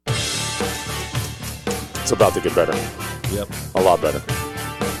It's about to get better. Yep. A lot better.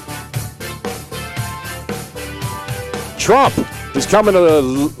 Trump is coming to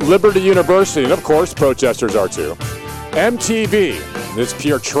Liberty University, and of course, protesters are too. MTV, this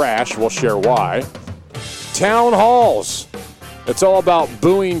pure trash. We'll share why. Town halls. It's all about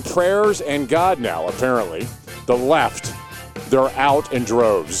booing prayers and God now, apparently. The left, they're out in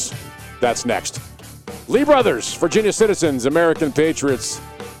droves. That's next. Lee Brothers, Virginia Citizens, American Patriots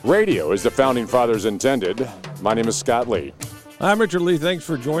Radio, as the Founding Fathers intended. My name is Scott Lee. I'm Richard Lee. Thanks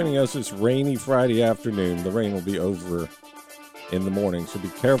for joining us this rainy Friday afternoon. The rain will be over in the morning, so be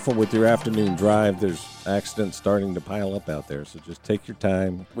careful with your afternoon drive. There's accidents starting to pile up out there, so just take your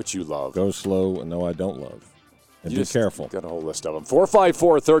time. Which you love. Go slow, and no, I don't love. And be careful. Got a whole list of them.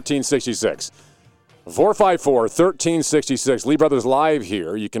 454-1366. 454-1366. Lee Brothers Live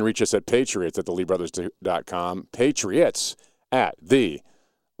here. You can reach us at Patriots at theleebrothers.com. Patriots at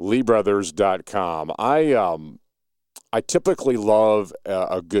theleebrothers.com. I typically love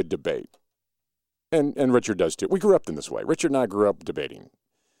a good debate. And Richard does too. We grew up in this way. Richard and I grew up debating.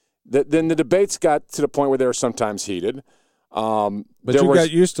 Then the debates got to the point where they were sometimes heated. But you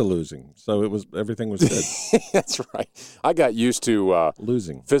got used to losing, so everything was good. That's right. I got used to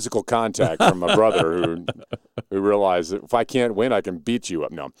losing physical contact from my brother who realized that if I can't win, I can beat you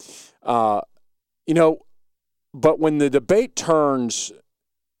up. No. But when the debate turns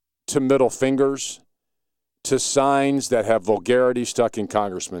to middle fingers, to signs that have vulgarity stuck in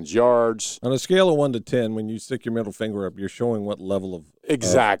congressmen's yards. On a scale of 1 to 10, when you stick your middle finger up, you're showing what level of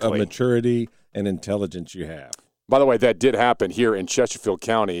maturity and intelligence you have. By the way, that did happen here in Chesterfield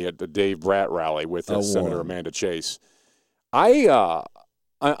County at the Dave Bratt rally with Senator Amanda Chase. I'd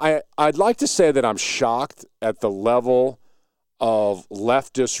like to say that I'm shocked at the level of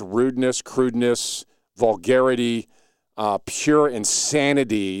leftist rudeness, crudeness, vulgarity, pure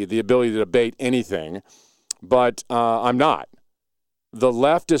insanity, the ability to debate anything. But I'm not. The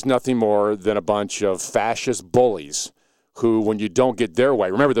left is nothing more than a bunch of fascist bullies who, when you don't get their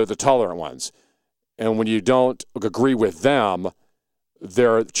way, remember, they're the tolerant ones. And when you don't agree with them,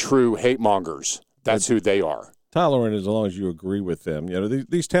 they're true hate mongers. That's who they are. Tolerant as long as you agree with them.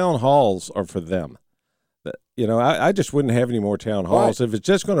 These town halls are for them. I just wouldn't have any more town halls. Right. If it's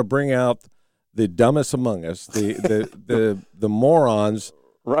just going to bring out the dumbest among us, the morons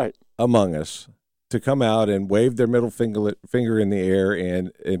among us, to come out and wave their middle finger in the air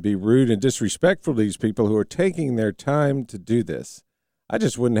and be rude and disrespectful to these people who are taking their time to do this. I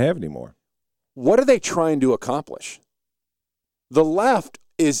just wouldn't have any more. What are they trying to accomplish? The left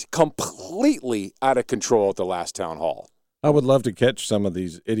is completely out of control at the last town hall. I would love to catch some of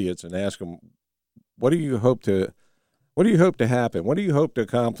these idiots and ask them, what do you hope to happen? What do you hope to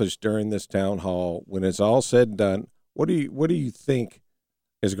accomplish during this town hall when it's all said and done? What do you think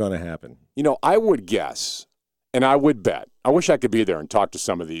is going to happen? I would guess, and I would bet. I wish I could be there and talk to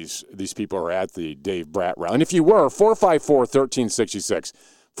some of these people who are at the Dave Bratt rally. And if you were, 454-1366.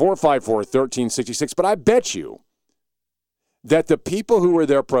 454-1366. But I bet you that the people who were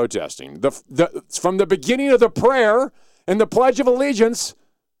there protesting, from the beginning of the prayer and the Pledge of Allegiance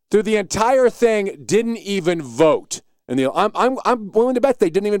through the entire thing, didn't even vote. And I'm willing to bet they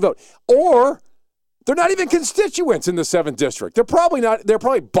didn't even vote. Or they're not even constituents in the 7th District. They're probably not. They're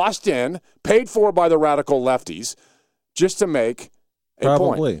probably bussed in, paid for by the radical lefties, just to make a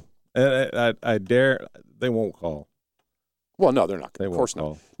point. And I dare they won't call. Well, no, they're not. Of course not.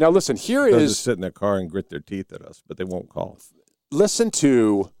 Call. Now, listen, They'll just sit in their car and grit their teeth at us, but they won't call. Listen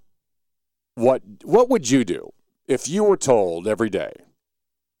to what would you do if you were told every day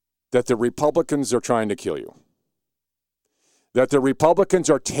that the Republicans are trying to kill you, that the Republicans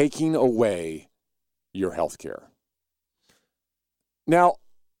are taking away your health care. Now,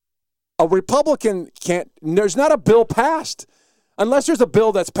 a Republican there's not a bill passed, unless there's a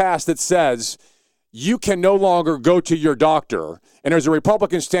bill that's passed that says you can no longer go to your doctor, and there's a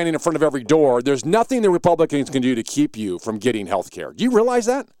Republican standing in front of every door. There's nothing the Republicans can do to keep you from getting health care. Do you realize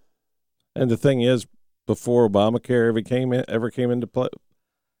that? And the thing is, before Obamacare ever came into play,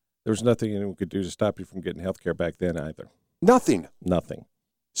 there was nothing anyone could do to stop you from getting health care back then either. Nothing.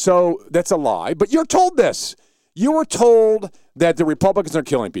 So that's a lie. But you're told this. You were told that the Republicans are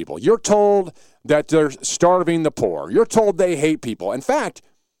killing people. You're told that they're starving the poor. You're told they hate people. In fact,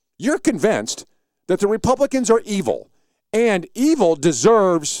 you're convinced that the Republicans are evil, and evil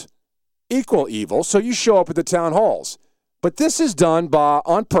deserves equal evil, so you show up at the town halls. But this is done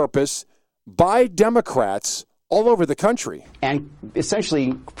on purpose by Democrats all over the country. And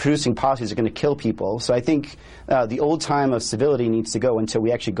essentially producing policies that are going to kill people. So I think the old time of civility needs to go until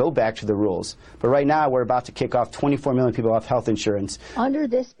we actually go back to the rules. But right now we're about to kick off 24 million people off health insurance. Under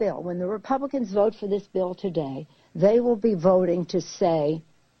this bill, when the Republicans vote for this bill today, they will be voting to say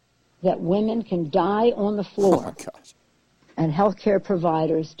that women can die on the floor. Oh, my gosh. And health care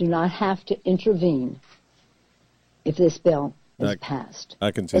providers do not have to intervene if this bill is passed.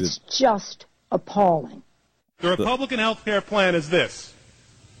 I can see it's just appalling. The Republican health care plan is this: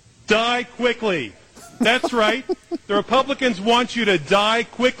 die quickly. That's right. The Republicans want you to die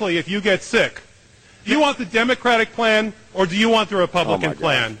quickly if you get sick. Do you want the Democratic plan or do you want the Republican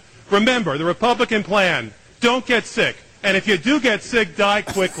plan? Remember, the Republican plan, don't get sick. And if you do get sick, die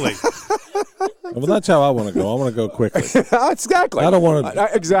quickly. Well, that's how I want to go. I want to go quickly. Exactly. I don't want to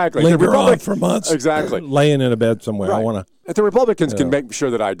exactly. linger on for months. Exactly. Laying in a bed somewhere. Right. I want to. If the Republicans can make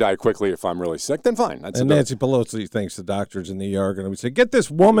sure that I die quickly if I'm really sick, then fine. That's and Nancy Pelosi thinks the doctors in the ER are going to say, "Get this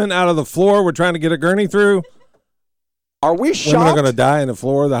woman out of the floor. We're trying to get a gurney through." Are we shocked? Women are going to die in the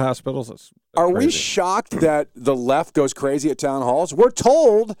floor of the hospitals. That's are crazy. we shocked that the left goes crazy at town halls? We're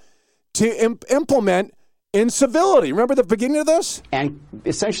told to implement incivility. Remember the beginning of this? And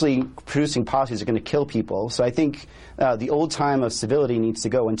essentially producing policies that are going to kill people. So I think the old time of civility needs to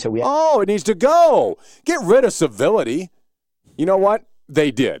go until we... Oh, it needs to go. Get rid of civility. You know what?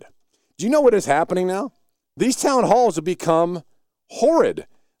 They did. Do you know what is happening now? These town halls have become horrid.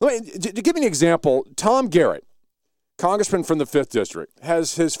 To give you an example, Tom Garrett, congressman from the 5th District,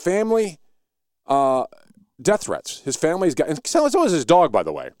 has his family death threats. His family's got, and so is his dog, by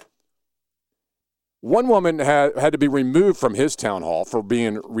the way. One woman had to be removed from his town hall for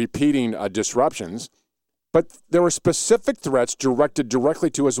repeating disruptions, but there were specific threats directed directly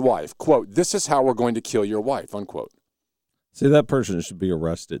to his wife. Quote, "This is how we're going to kill your wife," unquote. See, that person should be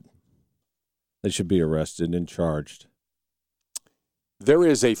arrested. They should be arrested and charged. There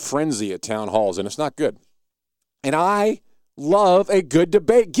is a frenzy at town halls, and it's not good. And I love a good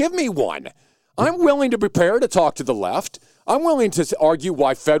debate. Give me one. I'm willing to prepare to talk to the left. I'm willing to argue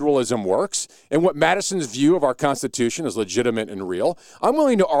why federalism works and what Madison's view of our Constitution is legitimate and real. I'm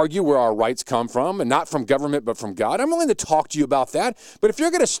willing to argue where our rights come from, and not from government but from God. I'm willing to talk to you about that. But if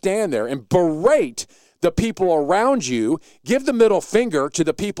you're going to stand there and berate the people around you, give the middle finger to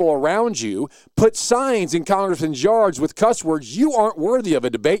the people around you, put signs in congressmen's yards with cuss words, you aren't worthy of a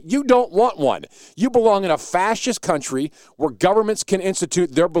debate. You don't want one. You belong in a fascist country where governments can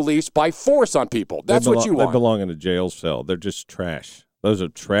institute their beliefs by force on people. That's what you want. They belong in a jail cell. They're just trash. Those are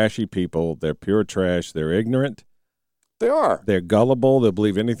trashy people. They're pure trash. They're ignorant. They are. They're gullible. They'll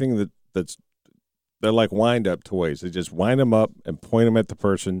believe anything that's – they're like wind-up toys. They just wind them up and point them at the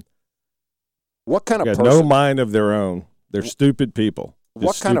person. What kind of person? No mind of their own. They're stupid people.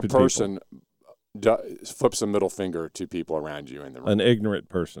 What kind of person flips a middle finger to people around you in the room? An ignorant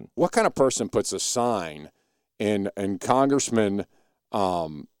person. What kind of person puts a sign in Congressman?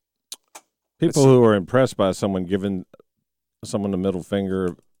 People who are impressed by someone giving someone the middle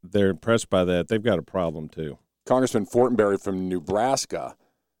finger, they're impressed by that. They've got a problem too. Congressman Fortenberry from Nebraska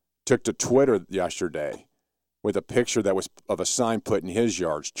took to Twitter yesterday with a picture that was of a sign put in his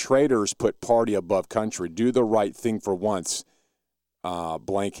yards. Traitors put party above country. Do the right thing for once,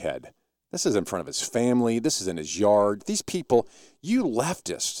 blankhead. This is in front of his family. This is in his yard. These people, you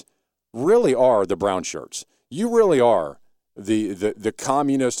leftists, really are the brown shirts. You really are the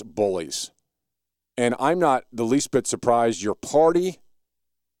communist bullies. And I'm not the least bit surprised your party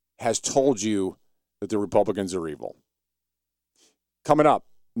has told you that the Republicans are evil. Coming up,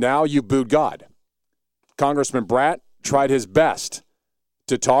 now you booed God. Congressman Bratt tried his best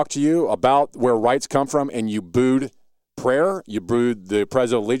to talk to you about where rights come from, and you booed prayer, you booed the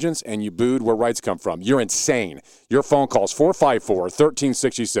Pledge of Allegiance, and you booed where rights come from. You're insane. Your phone calls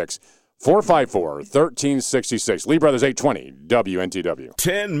 454-1366. 454-1366. Lee Brothers 820 WNTW.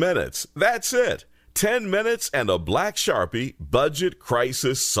 10 minutes. That's it. 10 minutes and a black Sharpie, budget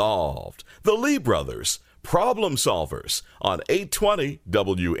crisis solved. The Lee Brothers, problem solvers on 820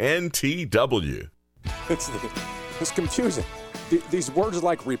 WNTW. It's confusing. These words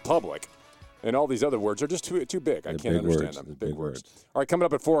like republic and all these other words are just too big. I can't understand them. Big words. All right, coming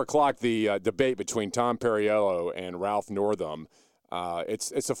up at 4 o'clock, the debate between Tom Perriello and Ralph Northam.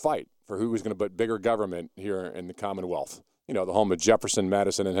 It's a fight for who is going to put bigger government here in the Commonwealth. You know, the home of Jefferson,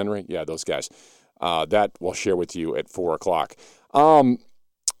 Madison, and Henry. Yeah, those guys. That we'll share with you at 4 o'clock.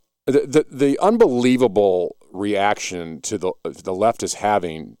 The unbelievable reaction to the left is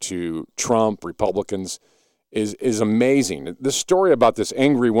having to Trump, Republicans, is amazing. The story about this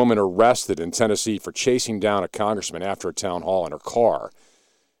angry woman arrested in Tennessee for chasing down a congressman after a town hall in her car.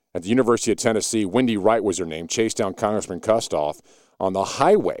 at the University of Tennessee. Wendy Wright was her name, chased down Congressman Kustoff on the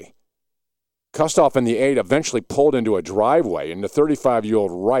highway. Kustoff and the aide eventually pulled into a driveway, and the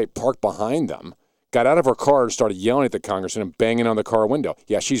 35-year-old Wright parked behind them, got out of her car and started yelling at the congressman and banging on the car window.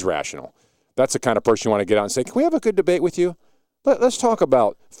 Yeah, she's rational. That's the kind of person you want to get out and say, can we have a good debate with you? Let's talk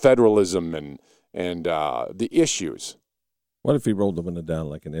about federalism and the issues. What if he rolled the window down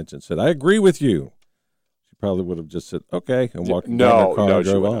like an inch and said, I agree with you? She probably would have just said, okay, and walked down her car and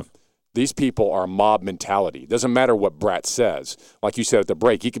drove off. These people are mob mentality. It doesn't matter what Brat says. Like you said at the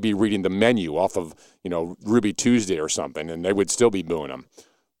break, he could be reading the menu off of, Ruby Tuesday or something, and they would still be booing him.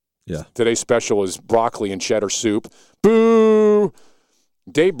 Yeah. Today's special is broccoli and cheddar soup. Boo!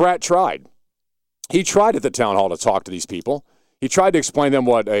 Dave Brat tried. He tried at the town hall to talk to these people. He tried to explain to them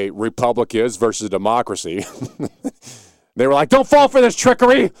what a republic is versus a democracy. They were like, don't fall for this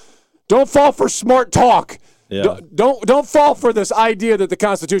trickery. Don't fall for smart talk. Yeah. Don't fall for this idea that the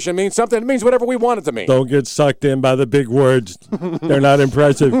Constitution means something. It means whatever we want it to mean. Don't get sucked in by the big words. They're not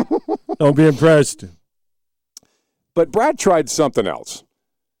impressive. Don't be impressed. But Brad tried something else.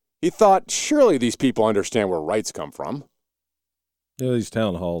 He thought, surely these people understand where rights come from. These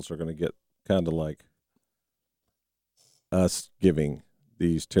town halls are going to get kind of like us giving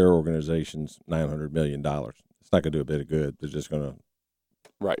these terror organizations $900 million. It's not going to do a bit of good. They're just going to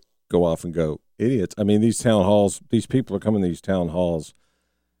go off and go idiots. I mean, these town halls, these people are coming to these town halls.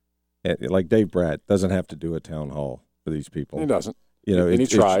 Like Dave Brat doesn't have to do a town hall for these people. He doesn't. And he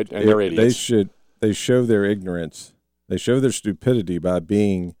tried, and they're idiots. They show their ignorance. They show their stupidity by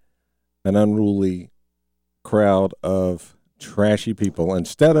being an unruly crowd of trashy people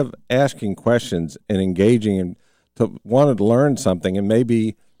instead of asking questions and engaging and wanted to learn something and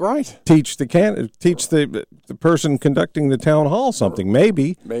maybe teach the person conducting the town hall something.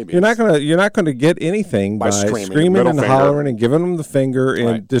 Maybe you're not gonna get anything by screaming and hollering and giving them the finger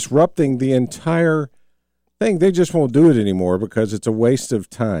and disrupting the entire thing. They just won't do it anymore because it's a waste of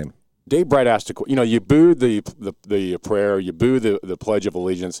time. Dave Brat asked you booed the prayer, you boo the Pledge of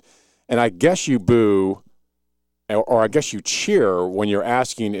Allegiance, and I guess you boo. Or I guess you cheer when you're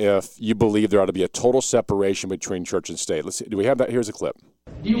asking if you believe there ought to be a total separation between church and state. Let's see. Do we have that? Here's a clip.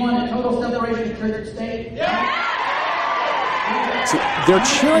 Do you want a total separation of church and state? See, they're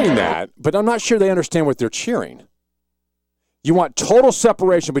cheering that, but I'm not sure they understand what they're cheering. You want total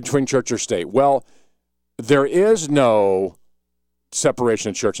separation between church or state. Well, there is no separation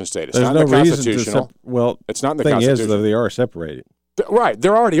of church and state. It's not in the Constitution. It's not in the Constitution. The thing is, though, they are separated. Right, they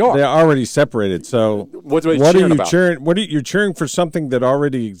already are. They're already separated. So what are you cheering? What are you cheering for? Something that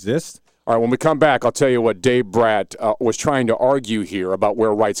already exists? All right. When we come back, I'll tell you what Dave Brat was trying to argue here about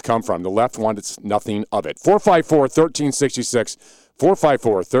where rights come from. The left wants nothing of it. 454-1366.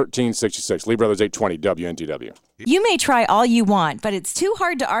 454-1366. Lee Brothers 820 WNTW. You may try all you want, but it's too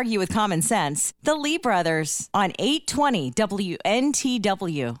hard to argue with common sense. The Lee Brothers on 820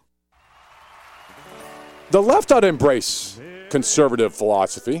 WNTW. The left ought to embrace conservative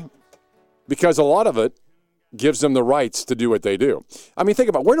philosophy because a lot of it gives them the rights to do what they do. I mean, think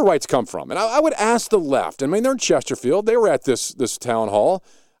about where do rights come from? And I would ask the left. I mean, they're in Chesterfield. They were at this town hall.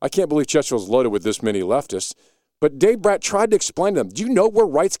 I can't believe Chesterfield's loaded with this many leftists. But Dave Brat tried to explain to them, do you know where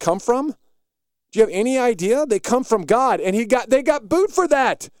rights come from? Do you have any idea? They come from God, and they got booed for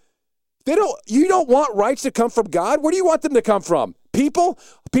that. You don't want rights to come from God? Where do you want them to come from? People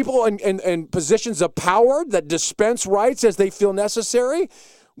in positions of power that dispense rights as they feel necessary?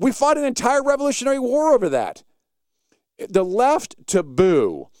 We fought an entire Revolutionary War over that. The left to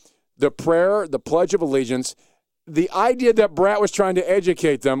boo the prayer, the Pledge of Allegiance, the idea that Brat was trying to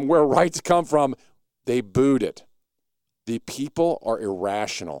educate them where rights come from, they booed it. The people are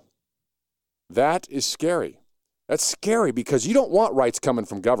irrational. That is scary. That's scary because you don't want rights coming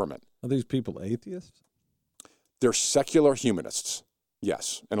from government. Are these people atheists? They're secular humanists.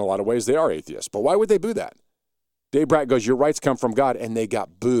 Yes, in a lot of ways they are atheists. But why would they boo that? Dave Brat goes, your rights come from God, and they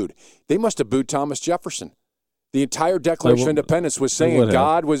got booed. They must have booed Thomas Jefferson. The entire Declaration of Independence was saying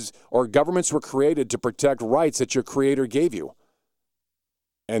governments were created to protect rights that your Creator gave you.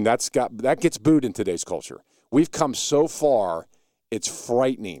 And that gets booed in today's culture. We've come so far, it's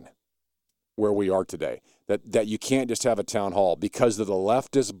frightening where we are today. That you can't just have a town hall because of the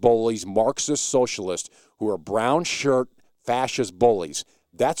leftist bullies, Marxist socialists, who are brown shirt fascist bullies.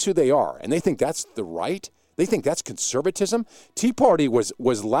 That's who they are. And they think that's the right. They think that's conservatism. Tea Party was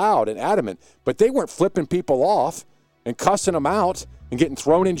loud and adamant, but they weren't flipping people off and cussing them out and getting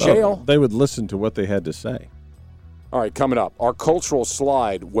thrown in jail. They would listen to what they had to say. All right, coming up, our cultural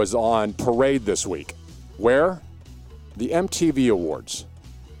slide was on parade this week. Where? The MTV Awards.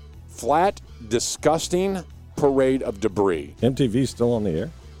 Flat, disgusting parade of debris. MTV's still on the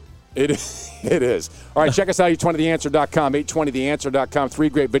air? It is. All right, check us out, 820theanswer.com, 820theanswer.com. 3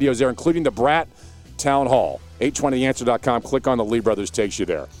 great videos there, including the Brat Town Hall. 820theanswer.com. Click on the Lee Brothers, takes you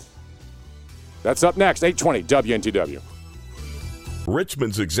there. That's up next, 820 WNTW.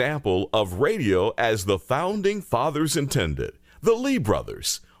 Richmond's example of radio as the founding fathers intended. The Lee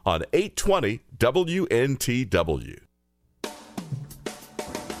Brothers on 820 WNTW.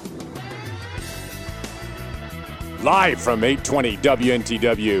 Live from 820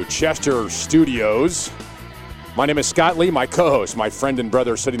 WNTW Chester Studios. My name is Scott Lee. My co-host, my friend and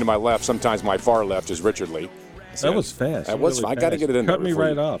brother sitting to my left, sometimes my far left, is Richard Lee. That was fast. That was. Really I got to get it in there. Cut me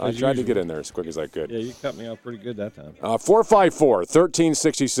right off. I tried to get in there as quick as I could. Yeah, you cut me off pretty good that time.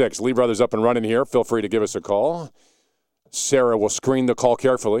 454-1366. Lee Brothers up and running here. Feel free to give us a call. Sarah will screen the call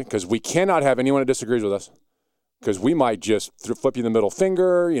carefully because we cannot have anyone that disagrees with us. Because we might just flip you the middle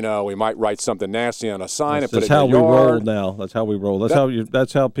finger. You know, we might write something nasty on a sign and put it in your yard. That's how we roll now. That's how we roll.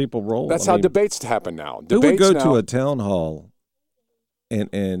 That's how people roll. That's how debates happen now. Who would go to a town hall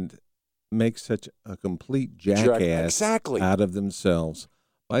and make such a complete jackass out of themselves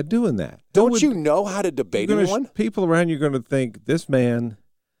by doing that? Don't you know how to debate anyone? People around you are going to think this man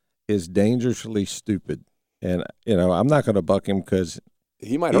is dangerously stupid. And, you know, I'm not going to buck him because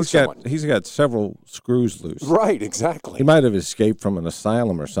he might hurt someone. He's got several screws loose. Right, exactly. He might have escaped from an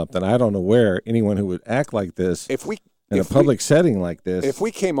asylum or something. I don't know where anyone who would act like this in a public setting like this. If we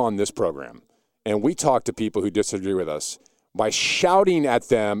came on this program and we talked to people who disagree with us, by shouting at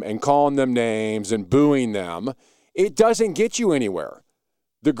them and calling them names and booing them, it doesn't get you anywhere.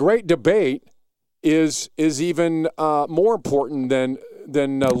 The great debate is even more important than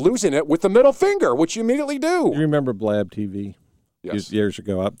losing it with the middle finger, which you immediately do. You remember Blab TV? Yes. Years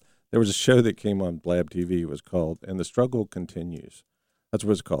ago. There was a show that came on Blab TV. It was called And the Struggle Continues. That's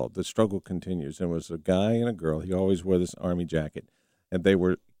what it's called. The Struggle Continues. And it was a guy and a girl. He always wore this army jacket. And they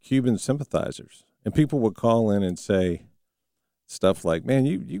were Cuban sympathizers. And people would call in and say stuff like, man,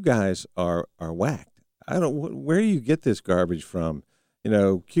 you guys are whacked. Where do you get this garbage from? You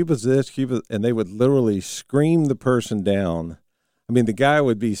know, Cuba's this, Cuba, and they would literally scream the person down. I mean, the guy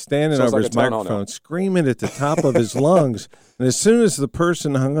would be standing over his microphone, screaming at the top of his lungs. And as soon as the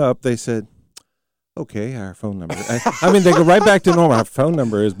person hung up, they said, okay, our phone number. I mean, they go right back to normal. Our phone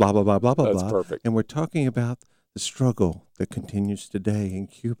number is blah, blah, blah, blah, blah, blah. That's perfect. And we're talking about the struggle that continues today in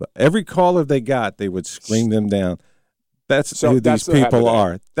Cuba. Every caller they got, they would scream them down. That's who these people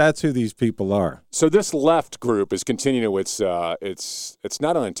are. That's who these people are. So this left group is continuing its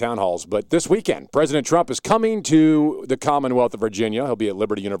not only in town halls, but this weekend, President Trump is coming to the Commonwealth of Virginia. He'll be at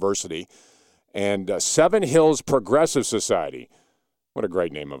Liberty University. And Seven Hills Progressive Society, what a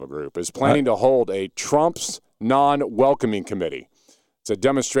great name of a group, is planning to hold a Trump's non-welcoming committee. It's a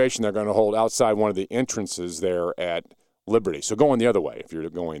demonstration they're going to hold outside one of the entrances there at Liberty. So going the other way if you're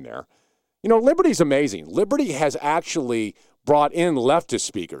going there. You know, Liberty's amazing. Liberty has actually brought in leftist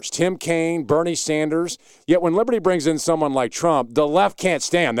speakers, Tim Kaine, Bernie Sanders. Yet when Liberty brings in someone like Trump, the left can't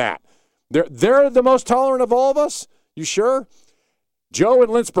stand that. They're the most tolerant of all of us? You sure? Joe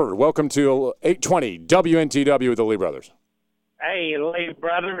and Lynchburg, welcome to 820 WNTW with the Lee Brothers. Hey, Lee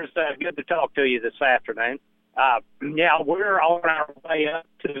Brothers, good to talk to you this afternoon. We're on our way up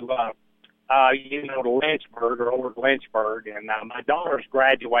to to Lynchburg or over to Lynchburg, and my daughter's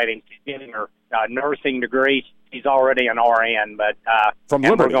graduating. She's getting her nursing degree. She's already an RN, but from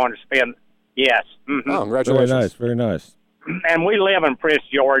Liberty. We're going to spend. Yes. Mm-hmm. Oh, congratulations! Very nice, very nice. And we live in Prince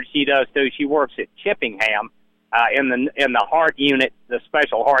George. She does too. She works at Chippenham in the heart unit, the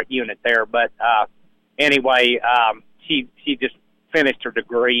special heart unit there. But anyway, she just finished her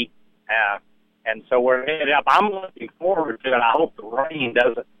degree, and so we're headed up. I'm looking forward to it. I hope the rain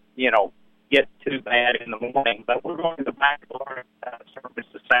doesn't, get too bad in the morning, but we're going to the baccalaureate service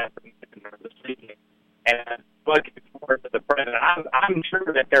this afternoon or this evening, and looking forward to the president. I'm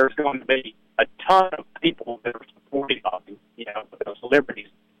sure that there's going to be a ton of people that are supportive of him, those liberties.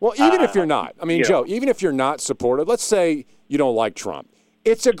 Well, even if you're not, Joe, even if you're not supportive, let's say you don't like Trump,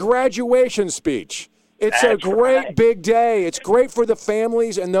 it's a graduation speech. It's a great big day. It's great for the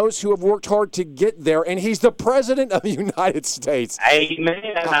families and those who have worked hard to get there. And he's the president of the United States. Amen.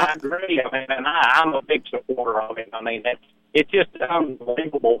 I agree. I'm a big supporter of him. It's just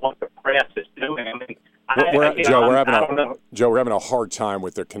unbelievable what the press is doing. Joe, we're having a hard time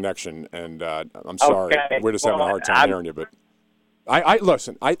with the connection, and I'm sorry. Okay. We're just having a hard time hearing you. But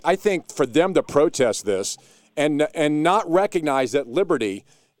listen. I think for them to protest this and not recognize that liberty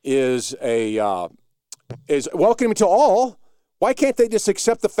is is welcoming to all. Why can't they just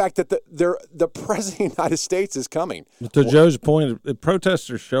accept the fact that the president of the United States is coming? To Joe's point, if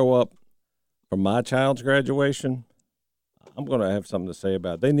protesters show up for my child's graduation, I'm going to have something to say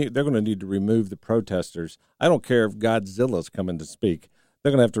about it. They're going to need to remove the protesters. I don't care if Godzilla's coming to speak.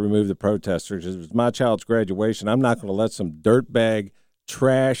 They're going to have to remove the protesters. It was my child's graduation. I'm not going to let some dirtbag,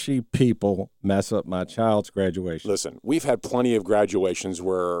 trashy people mess up my child's graduation. Listen, we've had plenty of graduations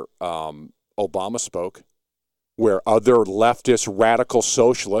where Obama spoke, where other leftist radical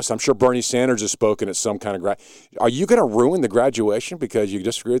socialists, I'm sure Bernie Sanders has spoken at some kind of Are you going to ruin the graduation because you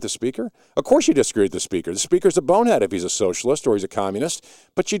disagree with the speaker? Of course you disagree with the speaker. The speaker's a bonehead if he's a socialist or he's a communist,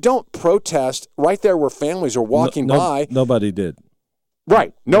 but you don't protest right there where families are walking by. Nobody did.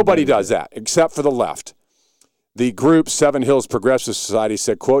 Right. Nobody does that except for the left. The group Seven Hills Progressive Society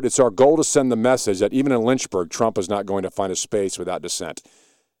said, quote, "It's our goal to send the message that even in Lynchburg, Trump is not going to find a space without dissent."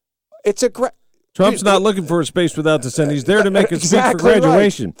 It's a great... Trump's not looking for a space without dissent. He's there to make a speech for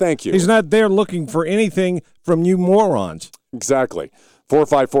graduation. Right. Thank you. He's not there looking for anything from you morons. Exactly.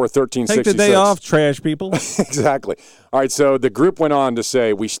 454-1366. Take the day off, trash people. Exactly. All right, so the group went on to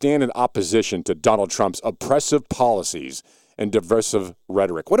say, "We stand in opposition to Donald Trump's oppressive policies and divisive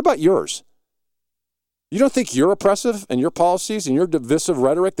rhetoric." What about yours? You don't think you're oppressive in your policies and your divisive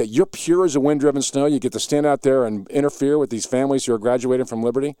rhetoric, that you're pure as a wind-driven snow? You get to stand out there and interfere with these families who are graduating from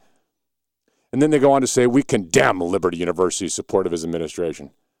Liberty? And then they go on to say, "We condemn Liberty University's support of his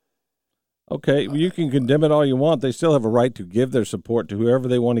administration." Okay, well, you can condemn it all you want. They still have a right to give their support to whoever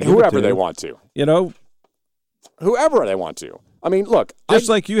they want to give it to. Whoever they want to. You know? Whoever they want to. I mean, look. Just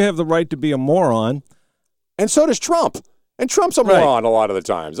like you have the right to be a moron. And so does Trump. And Trump's a moron a lot of the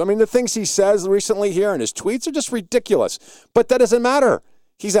times. I mean, the things he says recently here and his tweets are just ridiculous. But that doesn't matter.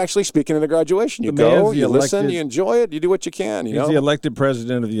 He's actually speaking in the graduation. You go, you listen, you enjoy it, you do what you can. He's the elected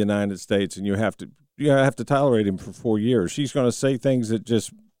president of the United States, and you have to tolerate him for 4 years. He's going to say things that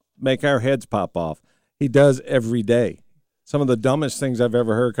just make our heads pop off. He does every day. Some of the dumbest things I've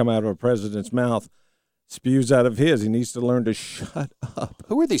ever heard come out of a president's mouth spews out of his. He needs to learn to shut up.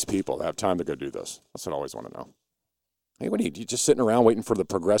 Who are these people that have time to go do this? That's what I always want to know. Hey, what are you just sitting around waiting for the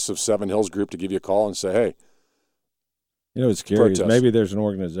progressive Seven Hills group to give you a call and say, hey, you know what's scary is maybe there's an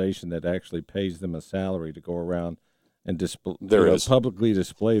organization that actually pays them a salary to go around and publicly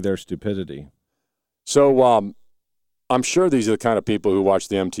display their stupidity. So I'm sure these are the kind of people who watch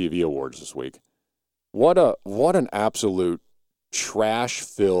the MTV Awards this week. What an absolute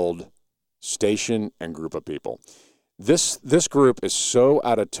trash-filled station and group of people. This group is so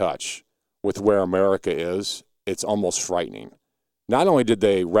out of touch with where America is, it's almost frightening. Not only did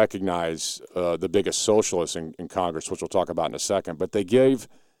they recognize the biggest socialists in Congress, which we'll talk about in a second, but they gave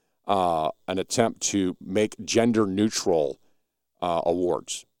an attempt to make gender-neutral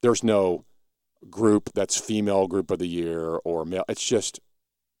awards. There's no group that's female group of the year or male. It's just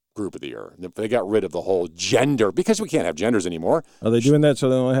group of the year. They got rid of the whole gender because we can't have genders anymore. Are they doing that so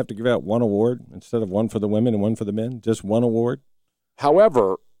they only have to give out one award instead of one for the women and one for the men? Just one award?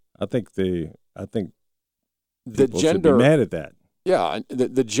 However, I think the gender should be mad at that. Yeah,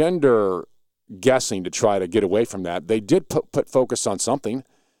 the gender guessing to try to get away from that, they did put focus on something.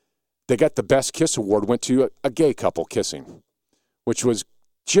 They got the Best Kiss Award, went to a gay couple kissing, which was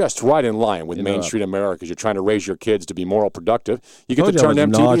just right in line with Main Street America. You're trying to raise your kids to be moral productive. You get to turn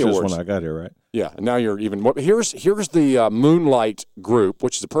MTV Awards. When I got here, right? Yeah, and now you're even more. Here's the Moonlight Group,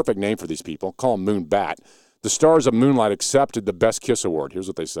 which is a perfect name for these people. Call them Moonbat. The stars of Moonlight accepted the Best Kiss Award. Here's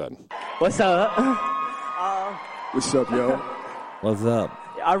what they said. What's up? What's up, yo? What's up?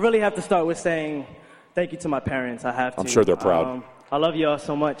 I really have to start with saying thank you to my parents. I have to. I'm sure they're proud. I love y'all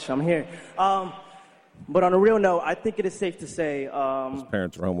so much. I'm here. But on a real note, I think it is safe to say his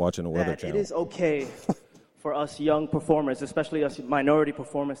parents are home watching the Weather Channel. It is okay for us young performers, especially us minority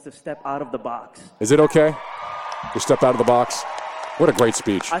performers, to step out of the box. Is it okay to step out of the box? What a great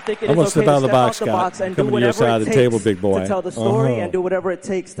speech. I think it is okay to step out of the box, Scott, and do whatever it takes table, big boy. to tell the story and do whatever it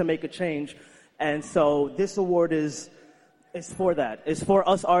takes to make a change. And so this award is for that. It's for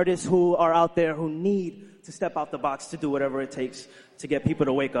us artists who are out there who need to step out the box to do whatever it takes to get people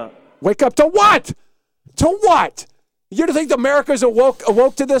to wake up. Wake up to what? To what? You think America's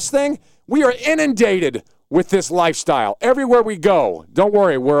awoke to this thing? We are inundated with this lifestyle. Everywhere we go, don't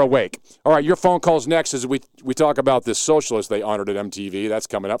worry, we're awake. All right, your phone calls next as we talk about this socialist they honored at MTV. That's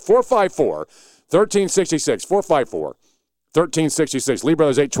coming up. 454-1366. 454-1366. Lee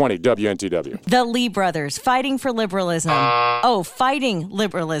Brothers 820 WNTW. The Lee Brothers, fighting for liberalism. Fighting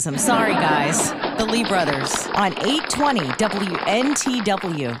liberalism. Sorry, guys. The Lee Brothers on 820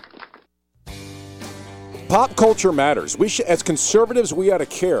 WNTW. Pop culture matters. As conservatives, we ought to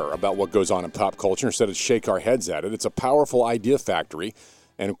care about what goes on in pop culture instead of shake our heads at it. It's a powerful idea factory,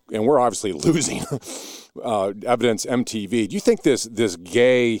 and we're obviously losing. Evidence MTV. Do you think this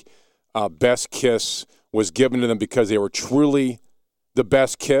gay Best Kiss was given to them because they were truly the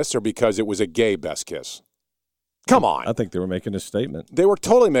best kiss or because it was a gay best kiss? Come on. I think they were making a statement. They were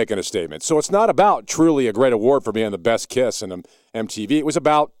totally making a statement. So it's not about truly a great award for being the best kiss in MTV. It was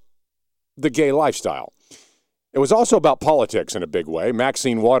about the gay lifestyle. It was also about politics in a big way.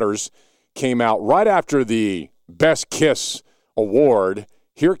 Maxine Waters came out right after the Best Kiss award.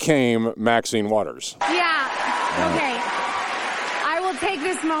 Here came Maxine Waters. Yeah, okay. I will take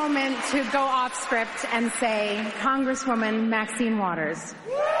this moment to go off script and say, Congresswoman Maxine Waters,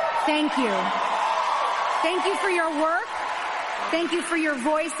 thank you. Thank you for your work. Thank you for your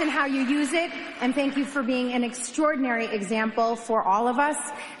voice and how you use it. And thank you for being an extraordinary example for all of us,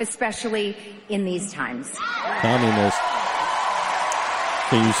 especially in these times. Communist.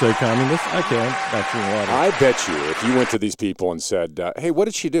 Can you say communist? I can. Maxine Waters. I bet you if you went to these people and said, hey, what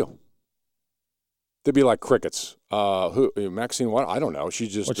did she do? They'd be like crickets. Who? Maxine Waters? I don't know.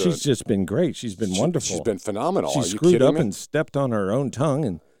 She's just been great. She's been wonderful. She's been phenomenal. She Are you screwed kidding up me? and stepped on her own tongue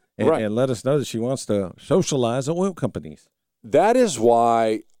and let us know that she wants to socialize oil companies. That is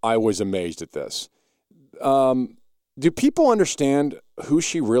why I was amazed at this. Do people understand who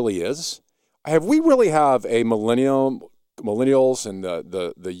she really is? Have we really have a millennials and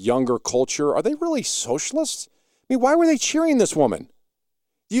the younger culture? Are they really socialists? I mean, why were they cheering this woman?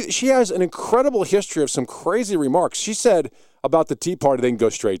 She has an incredible history of some crazy remarks. She said about the Tea Party, they can go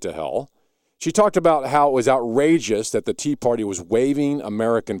straight to hell. She talked about how it was outrageous that the Tea Party was waving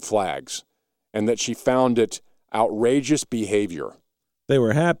American flags and that she found it outrageous behavior. They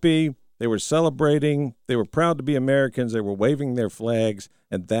were happy. They were celebrating. They were proud to be Americans. They were waving their flags,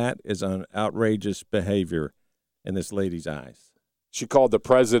 and that is an outrageous behavior in this lady's eyes. She called the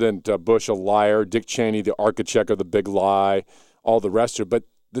President Bush a liar, Dick Cheney the architect of the big lie, all the rest of it. But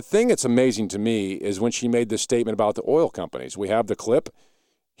the thing that's amazing to me is when she made this statement about the oil companies. We have the clip.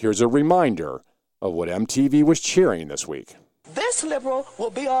 Here's a reminder of what MTV was cheering this week. This liberal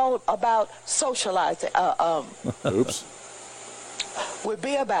will be all about socializing. Oops. Would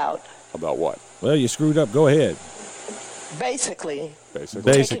be about. About what? Well, you screwed up. Go ahead. Basically.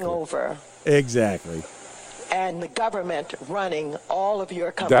 Taking over. Exactly. And the government running all of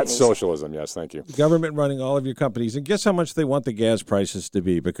your companies. That's socialism, yes, thank you. Government running all of your companies. And guess how much they want the gas prices to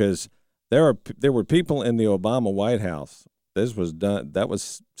be? Because there were people in the Obama White House. That was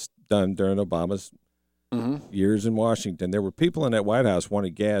done during Obama's years in Washington. There were people in that White House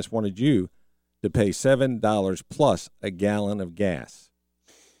wanted you to pay $7 plus a gallon of gas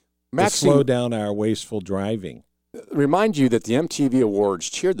to slow down our wasteful driving. Remind you that the MTV Awards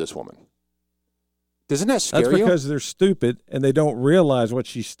cheered this woman. Doesn't that scare you? That's because they're stupid and they don't realize what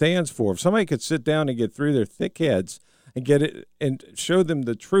she stands for. If somebody could sit down and get through their thick heads and get it and show them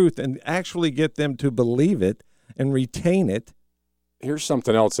the truth and actually get them to believe it and retain it. Here's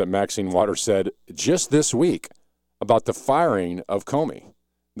something else that Maxine Waters said just this week about the firing of Comey.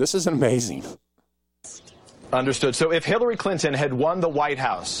 This is amazing. Understood. So if Hillary Clinton had won the White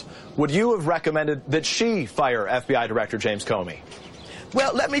House, would you have recommended that she fire FBI Director James Comey?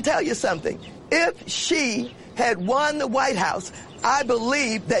 Well, let me tell you something. If she had won the White House, I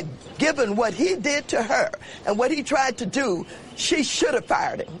believe that given what he did to her and what he tried to do, she should have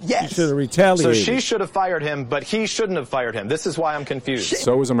fired him. Yes. She should have retaliated. So she should have fired him, but he shouldn't have fired him. This is why I'm confused.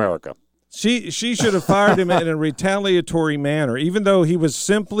 So is America. She should have fired him in a retaliatory manner, even though he was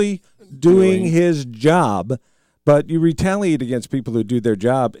simply doing his job. But you retaliate against people who do their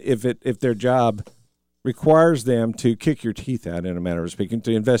job if their job requires them to kick your teeth out, in a manner of speaking,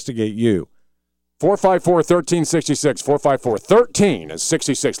 to investigate you. 454-1366,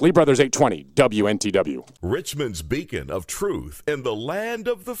 454-1366. Lee Brothers 820, WNTW. Richmond's beacon of truth in the land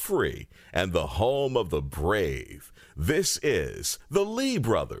of the free and the home of the brave. This is the Lee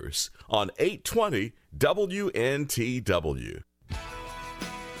Brothers on 820 WNTW.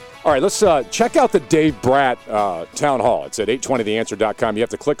 All right, let's check out the Dave Bratt town hall. It's at 820theanswer.com. You have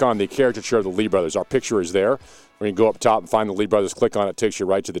to click on the caricature of the Lee Brothers. Our picture is there. Or you can go up top and find the Lee Brothers. Click on it. It takes you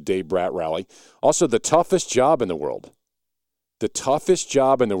right to the Dave Bratt rally. Also, the toughest job in the world. The toughest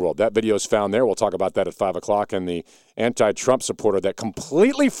job in the world. That video is found there. We'll talk about that at 5 o'clock. And the anti-Trump supporter that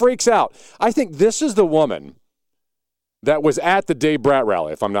completely freaks out. I think this is the woman that was at the Dave Bratt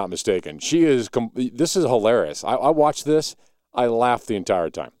rally, if I'm not mistaken. This is hilarious. I watched this. I laughed the entire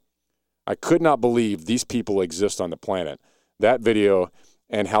time. I could not believe these people exist on the planet. That video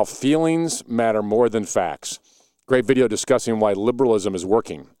and how feelings matter more than facts. Great video discussing why liberalism is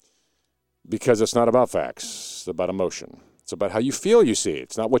working. Because it's not about facts. It's about emotion. It's about how you feel, you see.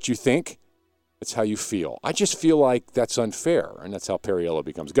 It's not what you think. It's how you feel. I just feel like that's unfair, and that's how Perriello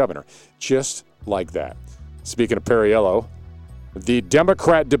becomes governor. Just like that. Speaking of Perriello, the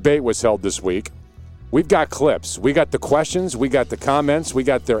Democrat debate was held this week. We've got clips. We got the questions. We got the comments. We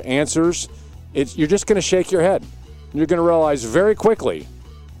got their answers. You're just going to shake your head. You're going to realize very quickly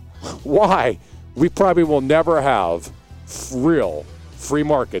why we probably will never have real free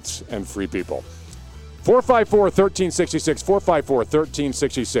markets and free people. 454-1366,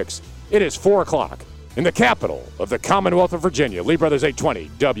 454-1366. It is 4 o'clock in the capital of the Commonwealth of Virginia. Lee Brothers 820,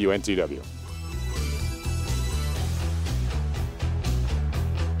 WNTW.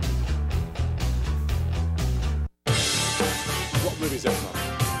 What movie is that from?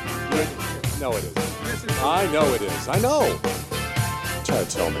 No, it is. I know it is. I know. Try to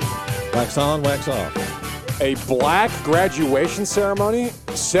tell me. Wax on, wax off. A black graduation ceremony?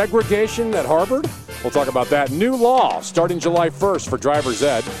 Segregation at Harvard? We'll talk about that. New law starting July 1st for driver's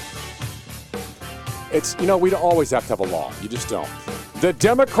ed. It's, we don't always have to have a law. You just don't. The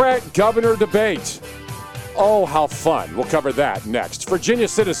Democrat governor debate. Oh, how fun. We'll cover that next. Virginia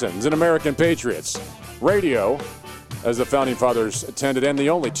citizens and American patriots. Radio, as the Founding Fathers attended, and the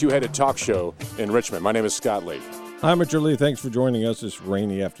only two-headed talk show in Richmond. My name is Scott Lee. Hi, Mr. Lee. Thanks for joining us this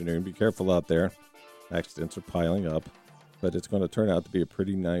rainy afternoon. Be careful out there. Accidents are piling up, but it's going to turn out to be a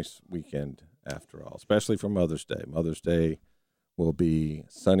pretty nice weekend after all, especially for Mother's Day. Mother's Day will be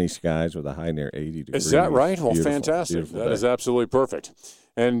sunny skies with a high near 80 degrees. Is that right? Well, beautiful, fantastic. Beautiful that day. Is absolutely perfect.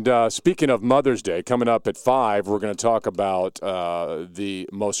 And speaking of Mother's Day, coming up at 5, we're going to talk about the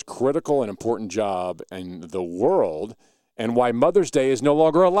most critical and important job in the world and why Mother's Day is no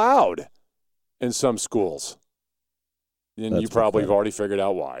longer allowed in some schools. And you probably have already figured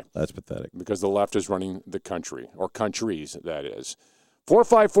out why. That's pathetic. Because the left is running the country, or countries, that is.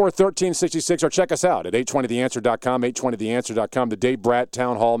 454-1366, or check us out at 820theanswer.com, 820theanswer.com. The Dave Brat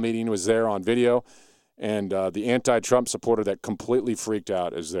town hall meeting was there on video, and the anti-Trump supporter that completely freaked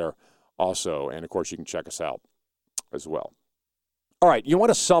out is there also. And, of course, you can check us out as well. All right, you want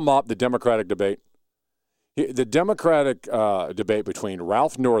to sum up the Democratic debate? The Democratic debate between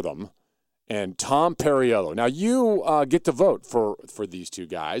Ralph Northam and Tom Perriello. Now, you get to vote for these two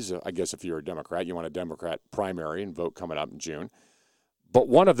guys. I guess if you're a Democrat, you want a Democrat primary and vote coming up in June. But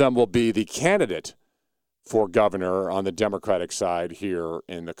one of them will be the candidate for governor on the Democratic side here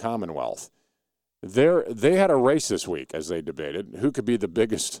in the Commonwealth. They had a race this week as they debated. Who could be the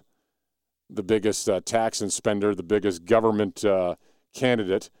biggest tax and spender, the biggest government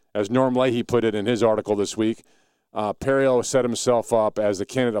candidate? As Norm Leahy put it in his article this week, Perriello set himself up as the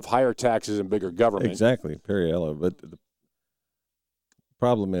candidate of higher taxes and bigger government. Exactly, Perriello. But the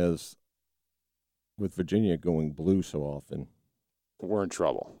problem is, with Virginia going blue so often, we're in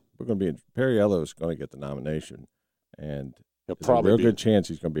trouble. We're going to be Perriello is going to get the nomination, and he'll probably a real good chance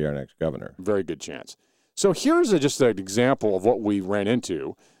he's going to be our next governor. Very good chance. So here's just an example of what we ran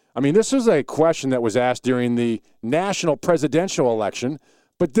into. I mean, this was a question that was asked during the national presidential election,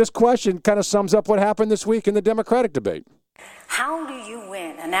 but this question kind of sums up what happened this week in the Democratic debate. How do you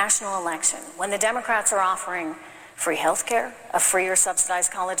win a national election when the Democrats are offering free health care, a free or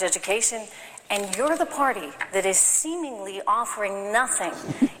subsidized college education, and you're the party that is seemingly offering nothing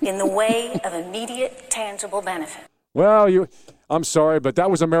in the way of immediate, tangible benefit? Well, I'm sorry, but that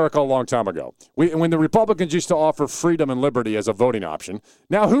was America a long time ago. When the Republicans used to offer freedom and liberty as a voting option.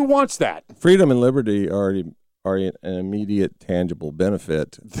 Now, who wants that? Freedom and liberty are an immediate, tangible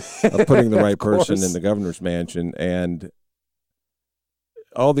benefit of putting the right person in the governor's mansion, and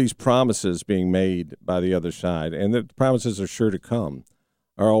all these promises being made by the other side, and the promises are sure to come,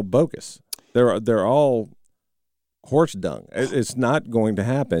 are all bogus. They're all horse dung. It's not going to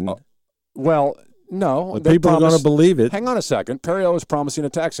happen. Well, no. But people are going to believe it. Hang on a second. Perriello is promising a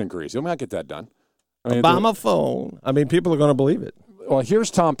tax increase. He'll not get that done. Obama phone. I mean, people are going to believe it. Well, here's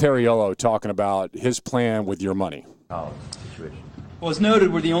Tom Perriello talking about his plan with your money. Well, as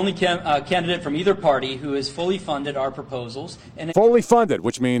noted, we're the only candidate from either party who has fully funded our proposals. And fully funded,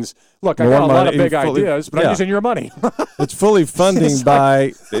 which means, look, I got a lot of big ideas, but I'm using your money. It's fully funding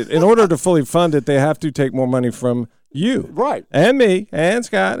in order to fully fund it, they have to take more money from you. Right. And me, and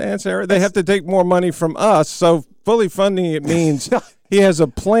Scott, and Sarah. They have to take more money from us. So fully funding it means he has a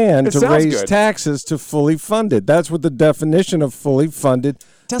plan to raise taxes to fully fund it. That's what the definition of fully funded.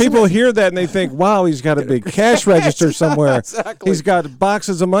 People hear that and they think, wow, he's got a big cash register somewhere. Exactly. He's got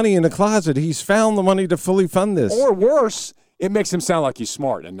boxes of money in the closet. He's found the money to fully fund this. Or worse, it makes him sound like he's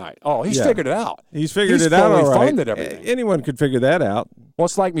smart at night. Oh, he's figured it out. He's figured it out all right. Funded everything. Anyone could figure that out. Well,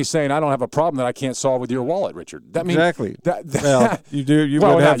 it's like me saying I don't have a problem that I can't solve with your wallet, Richard. That means exactly. Well, you do. You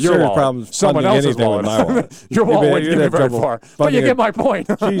would have serious problems funding anything with my wallet. Your wallet wouldn't get very far. But you get my point.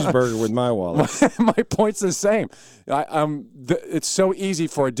 Cheeseburger with my wallet. My point's the same. It's so easy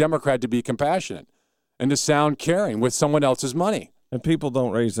for a Democrat to be compassionate and to sound caring with someone else's money. And people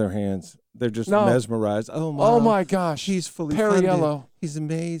don't raise their hands they're just mesmerized. Oh my! Oh my gosh! He's fully Perriello. funded. He's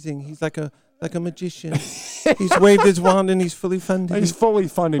amazing. He's like a magician. He's waved his wand and he's fully funded. He's fully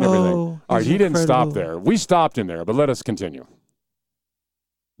funding everything. Oh, all right, he didn't stop incredible. there. We stopped him there, but let us continue.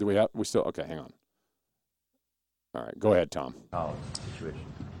 Do we have? We still okay? Hang on. All right, go ahead, Tom.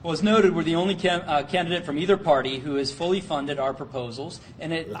 Well, as noted, we're the only candidate from either party who has fully funded our proposals,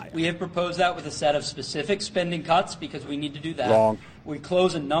 and we have proposed that with a set of specific spending cuts because we need to do that. Wrong. We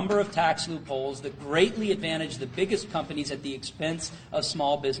close a number of tax loopholes that greatly advantage the biggest companies at the expense of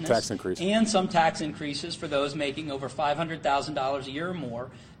small business. Tax increase. And some tax increases for those making over $500,000 a year or more,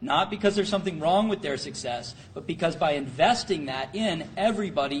 not because there's something wrong with their success, but because by investing that in,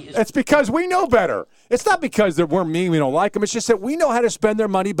 everybody is... It's because we know better. It's not because we're mean, we don't like them. It's just that we know how to spend their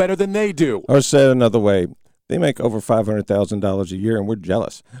money better than they do. Or said another way, they make over $500,000 a year, and we're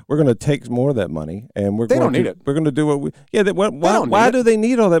jealous. We're going to take more of that money, and They don't need it. We're going to do what we. Yeah. Why do they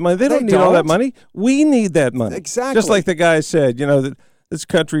need all that money? They don't need all that money. We need that money. Exactly. Just like the guy said, that this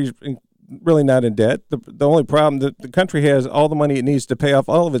country's really not in debt. The only problem that the country has all the money it needs to pay off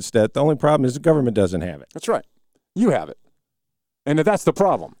all of its debt. The only problem is the government doesn't have it. That's right. You have it, and that's the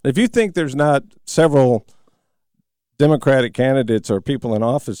problem. If you think there's not several Democratic candidates or people in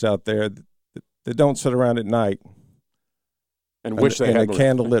office out there that don't sit around at night and wish they had a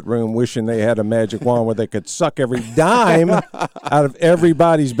candlelit room wishing they had a magic wand where they could suck every dime out of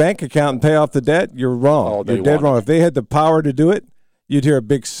everybody's bank account and pay off the debt, you're wrong. You're dead wrong. If they had the power to do it, you'd hear a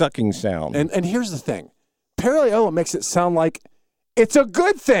big sucking sound. And here's the thing. Perriello makes it sound like it's a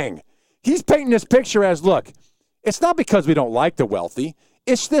good thing. He's painting this picture as, look, it's not because we don't like the wealthy.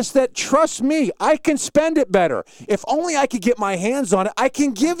 It's just that, trust me, I can spend it better. If only I could get my hands on it, I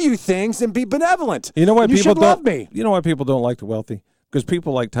can give you things and be benevolent. You know why people should love me. You know why people don't like the wealthy? Because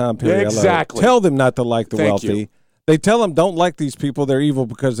people like Tom Perriello exactly. tell them not to like the wealthy. You. They tell them don't like these people. They're evil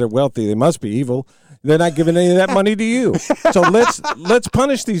because they're wealthy. They must be evil. They're not giving any of that money to you. So let's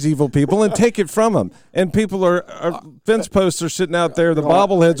punish these evil people and take it from them. And people are fence posts are sitting out there. The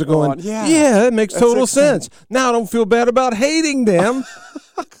bobbleheads are going, yeah, that makes total sense. Now I don't feel bad about hating them.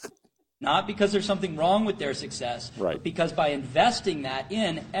 Not because there's something wrong with their success, but because by investing that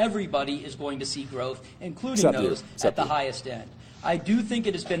in, everybody is going to see growth, including those at the highest end. I do think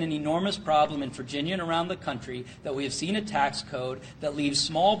it has been an enormous problem in Virginia and around the country that we have seen a tax code that leaves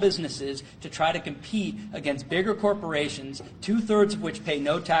small businesses to try to compete against bigger corporations, 2/3 of which pay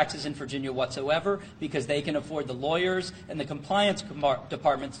no taxes in Virginia whatsoever because they can afford the lawyers and the compliance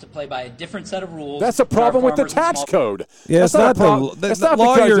departments to play by a different set of rules. That's a problem with the tax code. Yeah, it's not the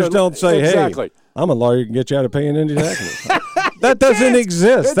lawyers don't say, exactly. Hey, I'm a lawyer, can get you out of paying any taxes. That doesn't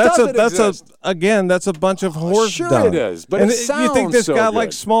exist. That's a bunch of horse sure dung. It is, but it sounds you think this so guy good.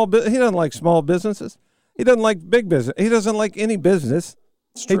 likes small business? He doesn't like small businesses. He doesn't like big business. He doesn't like any business.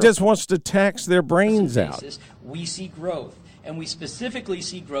 He just wants to tax their brains out. We see growth, and we specifically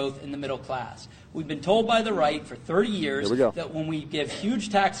see growth in the middle class. We've been told by the right for 30 years that when we give huge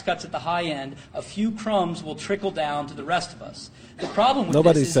tax cuts at the high end, a few crumbs will trickle down to the rest of us. The problem with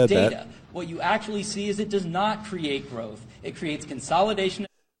this is data. That. What you actually see is it does not create growth. It creates consolidation.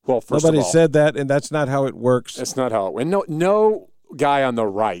 Well, first Nobody of all, said that, and that's not how it works. That's not how it works. No guy on the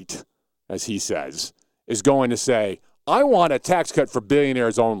right, as he says, is going to say, I want a tax cut for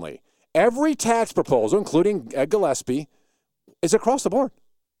billionaires only. Every tax proposal, including Ed Gillespie, is across the board.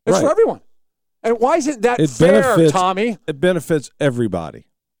 It's for everyone. And why isn't that fair, Tommy? It benefits everybody.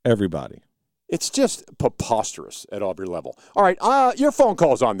 Everybody. It's just preposterous at every level. All right, your phone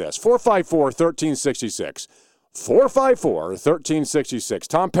calls on this, 454-1366. 454-1366.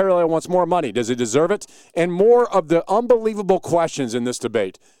 Tom Perriello wants more money. Does he deserve it? And more of the unbelievable questions in this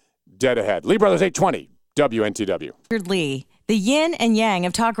debate. Dead ahead. Lee Brothers 820, WNTW. Lee, the yin and yang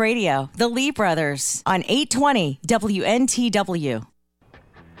of talk radio. The Lee Brothers on 820 WNTW.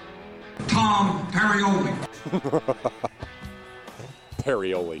 Tom Perrioli.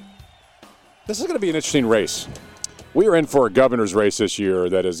 Perrioli. This is going to be an interesting race. We are in for a governor's race this year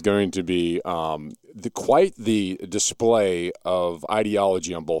that is going to be quite the display of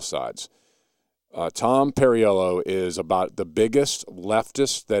ideology on both sides. Tom Perriello is about the biggest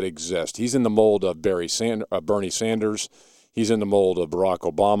leftist that exists. He's in the mold of Bernie Sanders. He's in the mold of Barack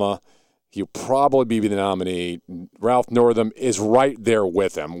Obama. He'll probably be the nominee. Ralph Northam is right there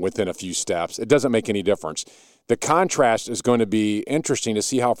with him within a few steps. It doesn't make any difference. The contrast is going to be interesting to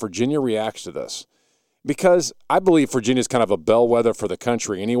see how Virginia reacts to this. Because I believe Virginia is kind of a bellwether for the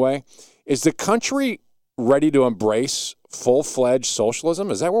country anyway. Is the country ready to embrace full-fledged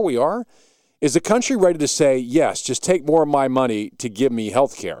socialism? Is that where we are? Is the country ready to say, yes, just take more of my money to give me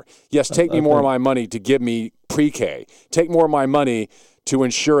health care? Yes, take me more of my money to give me pre-K. Take more of my money to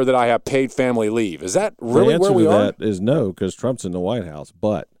ensure that I have paid family leave. Is that really where we are? The answer to that is no, because Trump's in the White House.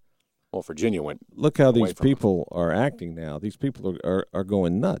 But Virginia went. Look how these people are acting now. These people are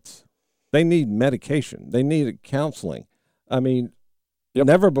going nuts. They need medication. They need counseling. I mean,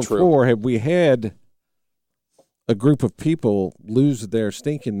 never before have we had a group of people lose their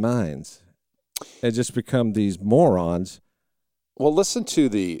stinking minds and just become these morons. Well, listen to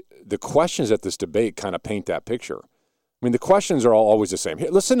the questions at this debate kind of paint that picture. I mean, the questions are all always the same.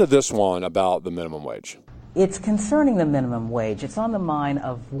 Here, listen to this one about the minimum wage. It's concerning the minimum wage. It's on the mind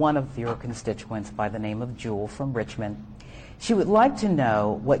of one of your constituents by the name of Jewel from Richmond. She would like to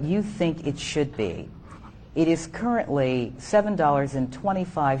know what you think it should be. It is currently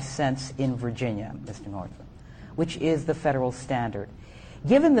 $7.25 in Virginia, Mr. Northam, which is the federal standard.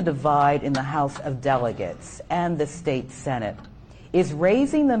 Given the divide in the House of Delegates and the state Senate, is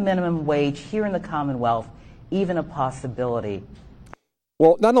raising the minimum wage here in the Commonwealth even a possibility?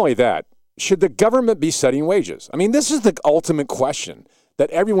 Well, not only that, should the government be setting wages? I mean, this is the ultimate question that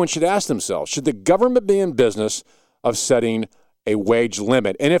everyone should ask themselves. Should the government be in business of setting a wage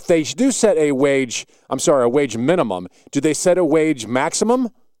limit? And if they do set a wage minimum, do they set a wage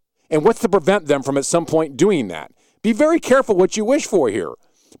maximum? And what's to prevent them from at some point doing that? Be very careful what you wish for here.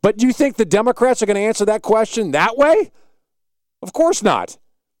 But do you think the Democrats are going to answer that question that way? Of course not.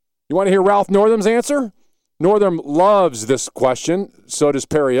 You want to hear Ralph Northam's answer? Northam loves this question. So does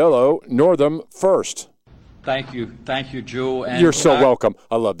Perriello. Northam first. Thank you, Jewel. And you're so welcome.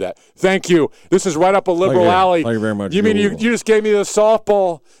 I love that. Thank you. This is right up a liberal alley. Thank you very much. You mean you just gave me the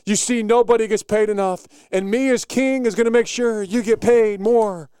softball? You see, nobody gets paid enough, and me as king is going to make sure you get paid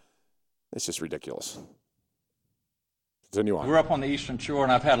more. It's just ridiculous. Continue on. Grew up on the Eastern Shore,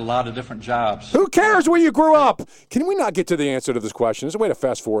 and I've had a lot of different jobs. Who cares where you grew up? Can we not get to the answer to this question? There's a way to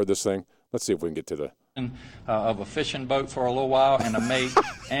fast forward this thing. Let's see if we can get to the of a fishing boat for a little while and a maid.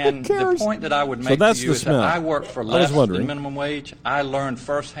 And the point that I would make to you is that I work for less than minimum wage. I learned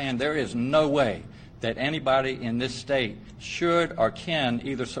firsthand there is no way that anybody in this state should or can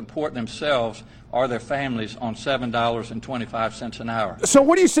either support themselves or their families on $7.25 an hour. So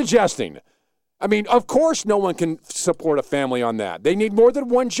what are you suggesting? I mean, of course no one can support a family on that. They need more than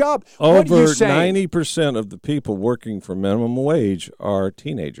one job. Over 90% of the people working for minimum wage are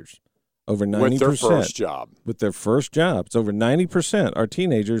teenagers. Over 90%. With their first job. With their first job. It's over 90% are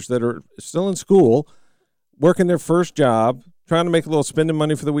teenagers that are still in school, working their first job, trying to make a little spending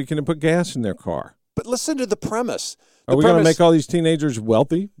money for the weekend and put gas in their car. But listen to the premise. Are we going to make all these teenagers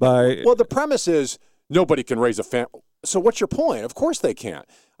wealthy by... Well, the premise is nobody can raise a family. So what's your point? Of course they can't.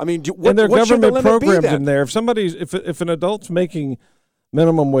 I mean, and there are government programs in there. If an adult's making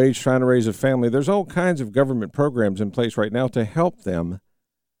minimum wage trying to raise a family, there's all kinds of government programs in place right now to help them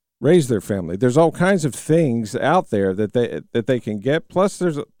raise their family. There's all kinds of things out there that they can get. Plus,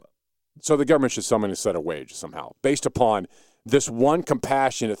 so the government should someone set a wage somehow based upon this one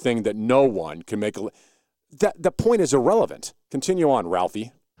compassionate thing that no one can make. The point is irrelevant. Continue on,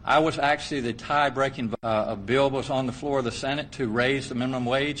 Ralphie. I was actually the tie-breaking bill was on the floor of the Senate to raise the minimum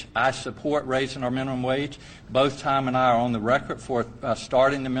wage. I support raising our minimum wage. Both Tom and I are on the record for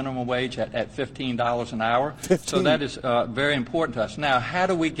starting the minimum wage at $15 an hour. 15. So that is very important to us. Now, how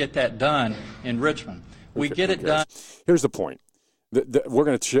do we get that done in Richmond? We get it done. Here's the point.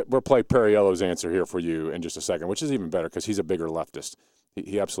 We'll play Perriello's answer here for you in just a second, which is even better because he's a bigger leftist.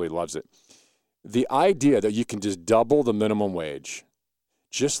 He absolutely loves it. The idea that you can just double the minimum wage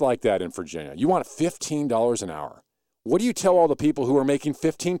just like that in Virginia. You want $15 an hour. What do you tell all the people who are making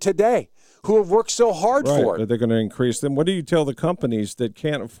 $15 today, who have worked so hard for it? That they're going to increase them. What do you tell the companies that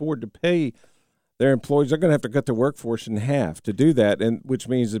can't afford to pay their employees? They're going to have to cut their workforce in half to do that, and which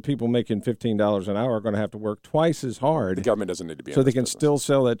means that people making $15 an hour are going to have to work twice as hard. The government doesn't need to be so they can still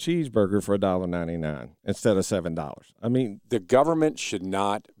sell that cheeseburger for $1.99 instead of $7. I mean, the government should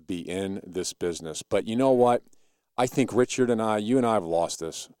not be in this business. But you know what? I think Richard and you and I have lost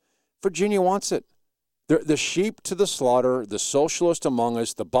this. Virginia wants it. The sheep to the slaughter, the socialist among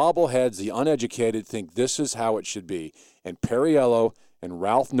us, the bobbleheads, the uneducated think this is how it should be. And Perriello and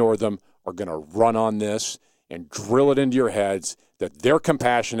Ralph Northam are going to run on this and drill it into your heads that they're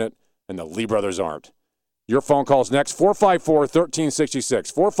compassionate and the Lee brothers aren't. Your phone call's next,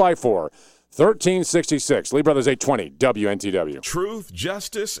 454-1366, 454-1366. Lee Brothers 820, WNTW. Truth,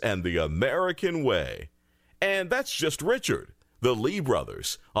 justice, and the American way. And that's just Richard, the Lee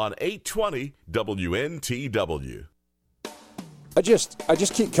Brothers, on 820 WNTW. I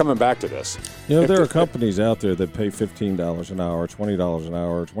just keep coming back to this. You know, there are companies out there that pay $15 an hour, $20 an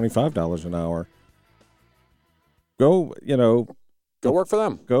hour, $25 an hour. Go work for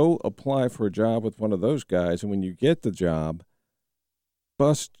them. Go apply for a job with one of those guys, and when you get the job,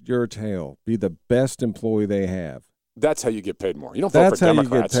 bust your tail. Be the best employee they have. That's how you get paid more. You don't vote for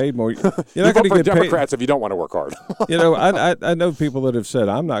Democrats. That's how you get paid more. You're not going to get Democrats if you don't want to work hard. I know people that have said,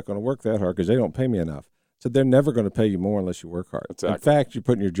 I'm not going to work that hard because they don't pay me enough. So they're never going to pay you more unless you work hard. Exactly. In fact, you're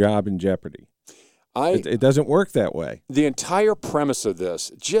putting your job in jeopardy. It doesn't work that way. The entire premise of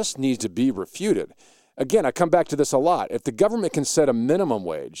this just needs to be refuted. Again, I come back to this a lot. If the government can set a minimum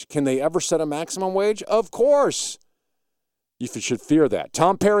wage, can they ever set a maximum wage? Of course. You should fear that.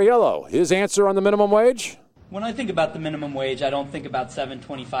 Tom Perriello, his answer on the minimum wage? When I think about the minimum wage, I don't think about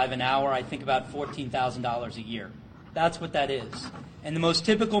 $7.25 an hour. I think about $14,000 a year. That's what that is. And the most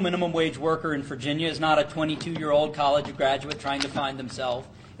typical minimum wage worker in Virginia is not a 22-year-old college graduate trying to find themselves.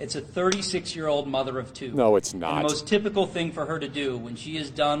 It's a 36-year-old mother of two. No, it's not. And the most typical thing for her to do when she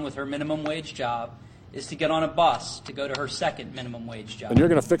is done with her minimum wage job is to get on a bus to go to her second minimum wage job. And you're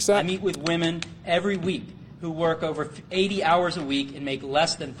going to fix that? I meet with women every week who work over 80 hours a week and make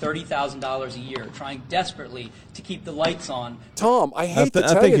less than $30,000 a year, trying desperately to keep the lights on. Tom, I hate to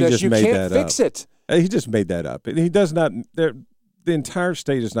tell you this, you can't fix it. He just made that up. He does not. The entire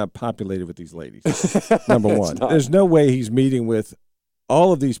state is not populated with these ladies. Number one, there's no way he's meeting with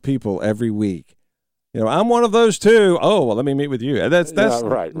all of these people every week. I'm one of those too. Oh, well, let me meet with you. That's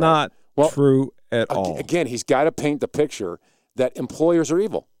right. Not true at all. Again, he's got to paint the picture that employers are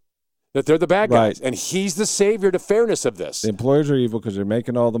evil, that they're the bad guys, and he's the savior to fairness of this. The employers are evil because they're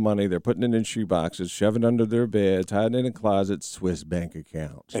making all the money. They're putting it in shoe boxes, shoving it under their beds, hiding it in closets, Swiss bank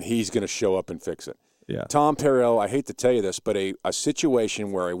accounts. And he's going to show up and fix it. Yeah. Tom Perriello, I hate to tell you this, but a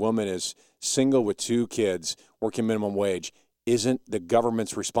situation where a woman is single with 2 kids, working minimum wage, isn't the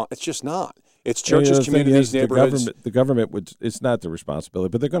government's response. It's just not. It's churches, communities, neighborhoods. The government it's not the responsibility,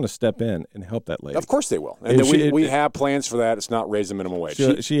 but they're going to step in and help that lady. Of course they will. And we have plans for that. It's not raising minimum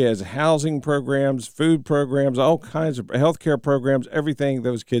wage. She has housing programs, food programs, all kinds of health care programs, everything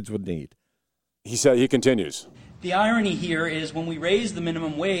those kids would need. He continues. The irony here is when we raise the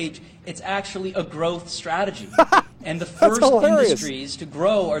minimum wage, it's actually a growth strategy. And the first industries to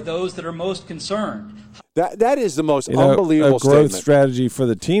grow are those that are most concerned. That is the most unbelievable a growth statement. strategy for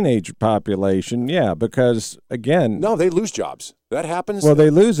the teenage population, because, again... No, they lose jobs. That happens. Well,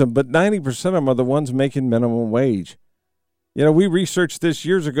 they lose them, but 90% of them are the ones making minimum wage. We researched this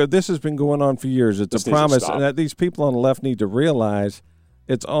years ago. This has been going on for years. It's a promise, and that these people on the left need to realize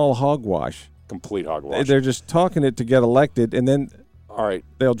it's all hogwash. Complete hogwash. They're just talking it to get elected, and then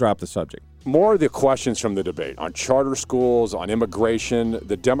they'll drop the subject. More of the questions from the debate on charter schools, on immigration.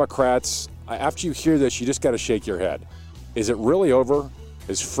 The Democrats, after you hear this, you just got to shake your head. Is it really over?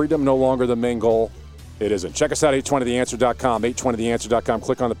 Is freedom no longer the main goal? It isn't. Check us out, 820theanswer.com, 820theanswer.com.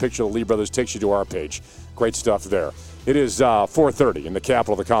 Click on the picture of the Lee Brothers, takes you to our page. Great stuff there. It is 4:30 in the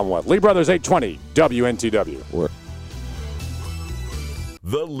capital of the Commonwealth. Lee Brothers, 820 WNTW.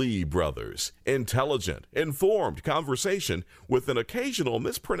 The Lee Brothers. Intelligent, informed conversation with an occasional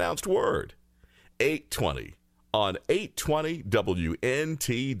mispronounced word. 820 on 820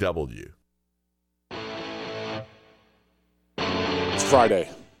 WNTW. It's Friday.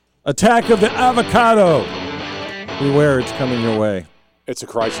 Attack of the avocado. Beware, it's coming your way. It's a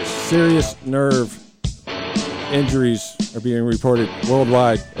crisis. Serious nerve injuries are being reported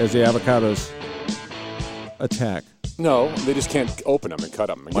worldwide as the avocados attack. No, they just can't open them and cut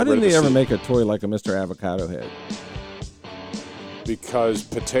them. And Why didn't they ever make a toy like a Mr. Avocado Head? Because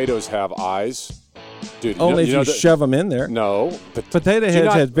potatoes have eyes. Dude, Only if you shove them in there. No. Potato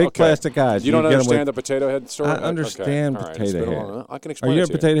heads have big plastic eyes. You don't understand the potato head story? I understand potato head. I can explain Are you it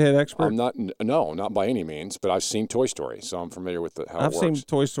a potato head expert? I'm not. No, not by any means. But I've seen Toy Story, so I'm familiar with how it works. I've seen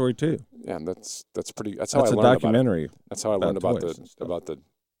Toy Story too. Yeah, that's pretty. That's how I learned a documentary. That's how I learned about the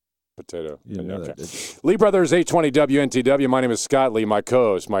potato. Okay. Lee Brothers, 820 WNTW. My name is Scott Lee. My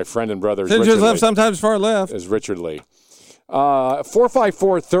co-host, my friend and brother, is Richard left, sometimes far left. Is Richard Lee.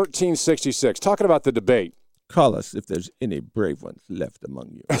 454-1366. Talking about the debate. Call us if there's any brave ones left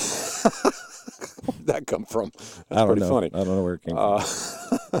among you. Where'd that come from? That's pretty funny. I don't know where it came from.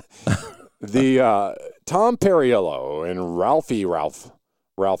 The Tom Perriello and Ralph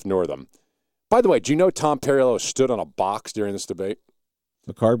Northam. By the way, do you know Tom Perriello stood on a box during this debate?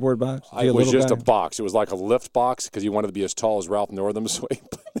 A cardboard box? It was just a box. It was like a lift box because he wanted to be as tall as Ralph Northam. So he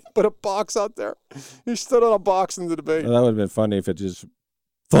put a box out there. He stood on a box in the debate. Well, that would have been funny if it just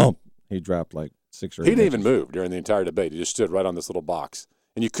thump. He dropped like 6 or 8 He didn't even move during the entire debate. He just stood right on this little box.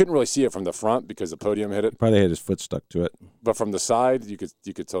 And you couldn't really see it from the front because the podium hit it. Probably had his foot stuck to it. But from the side, you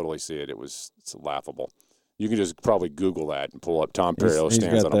could totally see it. It's laughable. You can just probably Google that and pull up Tom Perriello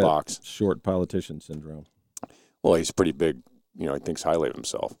stands on a box. Short politician syndrome. Well, he's pretty big. He thinks highly of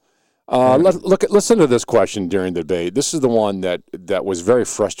himself. Listen to this question during the debate. This is the one that was very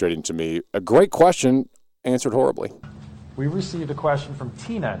frustrating to me. A great question, answered horribly. We received a question from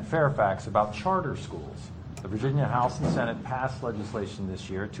Tina in Fairfax about charter schools. The Virginia House and Senate passed legislation this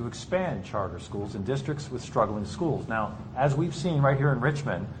year to expand charter schools in districts with struggling schools. Now, as we've seen right here in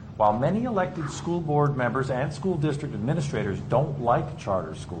Richmond, while many elected school board members and school district administrators don't like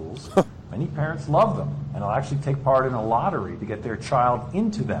charter schools, many parents love them and will actually take part in a lottery to get their child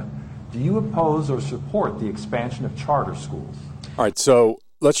into them. Do you oppose or support the expansion of charter schools? All right, so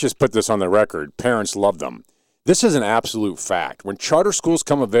let's just put this on the record. Parents love them. This is an absolute fact. When charter schools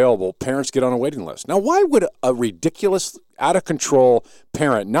come available, parents get on a waiting list. Now, why would a ridiculous, out-of-control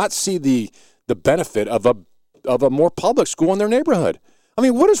parent not see the benefit of a more public school in their neighborhood? I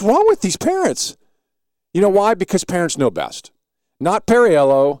mean, what is wrong with these parents? You know why? Because parents know best. Not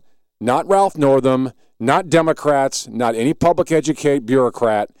Perriello, not Ralph Northam, not Democrats, not any public educate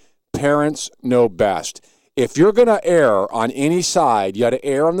bureaucrat. Parents know best. If you're going to err on any side, you got to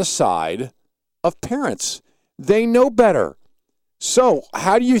err on the side of parents. They know better. So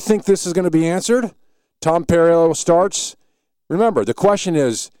how do you think this is going to be answered? Tom Perriello starts. Remember, the question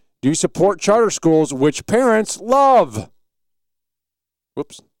is, do you support charter schools, which parents love?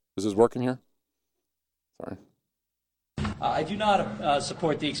 Whoops. Is this working here? Sorry. I do not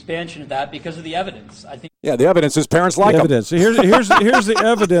support the expansion of that because of the evidence. I think. Yeah, the evidence is parents like them. Evidence. Here's the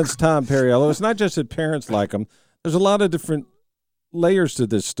evidence, Tom Perriello. It's not just that parents like them. There's a lot of different layers to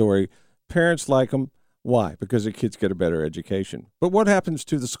this story. Parents like them. Why? Because the kids get a better education. But what happens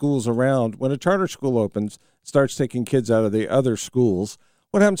to the schools around when a charter school opens, starts taking kids out of the other schools?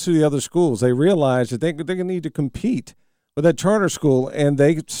 What happens to the other schools? They realize that they're going to need to compete with that charter school, and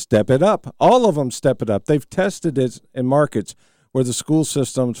they step it up. All of them step it up. They've tested it in markets where the school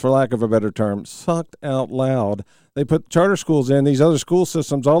systems, for lack of a better term, sucked out loud. They put charter schools in. These other school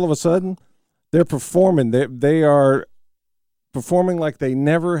systems, all of a sudden, they're performing. They are performing like they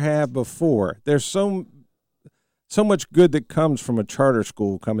never have before. There's so much good that comes from a charter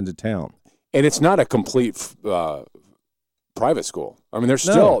school coming to town. And it's not a complete private school. I mean, there's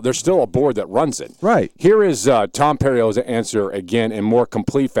still a board that runs it. Right. Here is Tom Perriello's answer again in more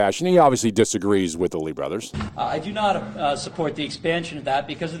complete fashion. He obviously disagrees with the Lee brothers. I do not support the expansion of that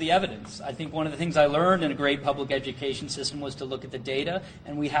because of the evidence. I think one of the things I learned in a great public education system was to look at the data,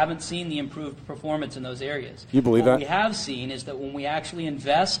 and we haven't seen the improved performance in those areas. You believe that? What we have seen is that when we actually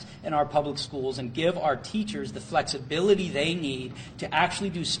invest in our public schools and give our teachers the flexibility they need to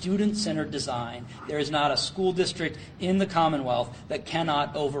actually do student-centered design, there is not a school district in the Commonwealth that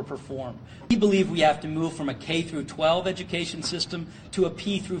cannot overperform. We believe we have to move from a K through 12 education system to a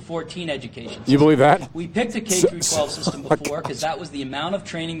P through 14 education system. You believe that? We picked a K through 12 system before because that was the amount of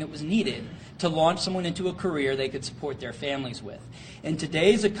training that was needed to launch someone into a career they could support their families with. In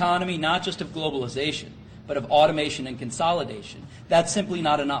today's economy, not just of globalization, but of automation and consolidation, that's simply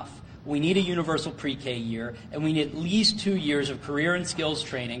not enough. We need a universal pre-K year, and we need at least 2 years of career and skills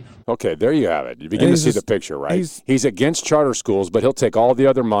training. Okay, there you have it. You begin to see the picture, right? He's against charter schools, but he'll take all the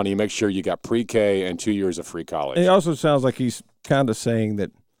other money, make sure you got pre-K and 2 years of free college. It also sounds like he's kind of saying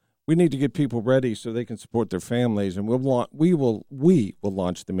that we need to get people ready so they can support their families, and we will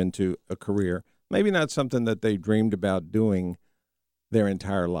launch them into a career. Maybe not something that they dreamed about doing their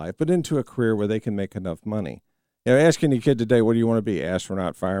entire life, but into a career where they can make enough money. You know, ask any kid today, what do you want to be?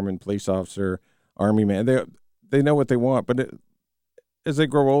 Astronaut, fireman, police officer, army man. They know what they want, but as they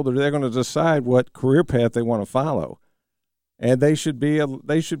grow older, they're going to decide what career path they want to follow, and they should be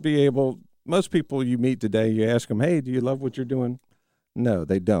able. Most people you meet today, you ask them, "Hey, do you love what you're doing?" No,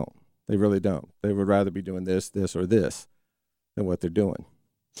 they don't. They really don't. They would rather be doing this, or this than what they're doing.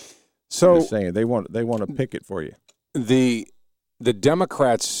 So I'm just saying they want to pick it for you. The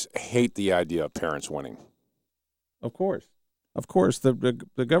Democrats hate the idea of parents winning. Of course.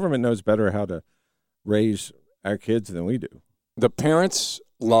 The government knows better how to raise our kids than we do. The parents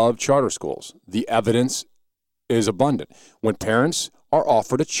love charter schools. The evidence is abundant. When parents are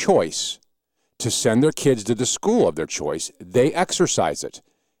offered a choice to send their kids to the school of their choice, they exercise it.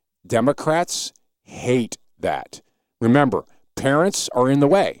 Democrats hate that. Remember, parents are in the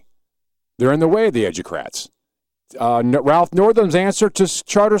way. They're in the way of the educrats. Ralph Northam's answer to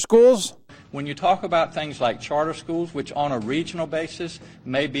charter schools? When you talk about things like charter schools, which on a regional basis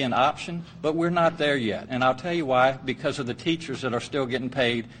may be an option, but we're not there yet. And I'll tell you why, because of the teachers that are still getting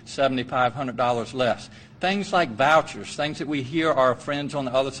paid $7,500 less. Things like vouchers, things that we hear our friends on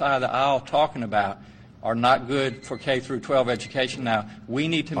the other side of the aisle talking about are not good for K through 12 education. Now, we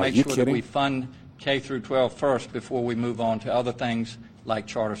need to make sure that we fund K through 12 first before we move on to other things like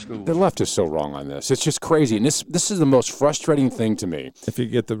charter schools. The left is so wrong on this. It's just crazy. And this is the most frustrating thing to me. If you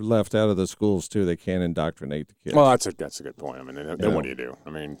get the left out of the schools, too, they can't indoctrinate the kids. Well, that's a good point. I mean, then what do you do? I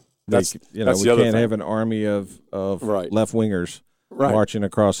mean, that's we the other can't thing. have an army of right. left-wingers marching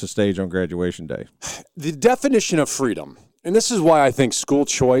across the stage on graduation day. The definition of freedom, and this is why I think school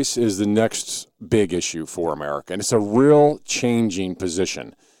choice is the next big issue for America. And it's a real changing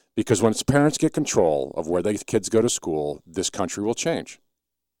position. Because once parents get control of where their kids go to school, this country will change.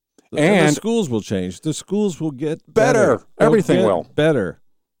 And the schools will change. The schools will get better. Everything will. Better.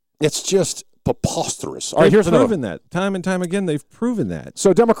 It's just preposterous. All right, here's proven that. Time and time again, they've proven that.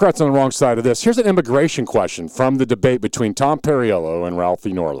 So Democrats on the wrong side of this. Here's an immigration question from the debate between Tom Perriello and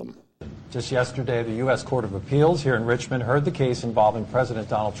Ralphie Northam. Just yesterday, the U.S. Court of Appeals here in Richmond heard the case involving President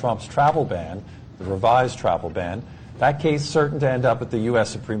Donald Trump's travel ban, the revised travel ban. That case certain to end up at the U.S.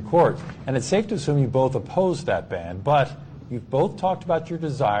 Supreme Court. And it's safe to assume you both oppose that ban, but you've both talked about your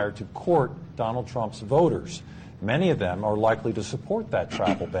desire to court Donald Trump's voters. Many of them are likely to support that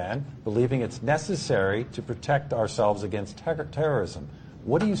travel ban, believing it's necessary to protect ourselves against terrorism.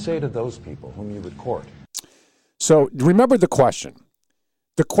 What do you say to those people whom you would court? So remember the question.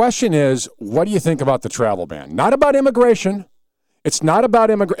 The question is, what do you think about the travel ban? Not about immigration. It's not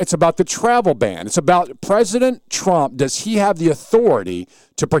about it's about the travel ban. It's about President Trump. Does he have the authority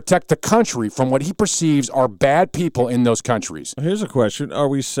to protect the country from what he perceives are bad people in those countries? Here's a question. Are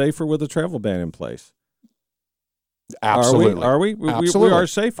we safer with a travel ban in place? Absolutely. Are we? Absolutely. We are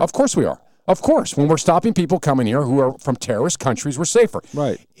safer. Of course we are. Of course. When we're stopping people coming here who are from terrorist countries, we're safer.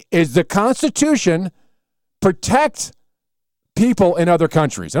 Right. Is the Constitution protect people in other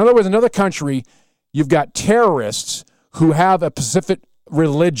countries? In other words, another country, you've got terrorists who have a specific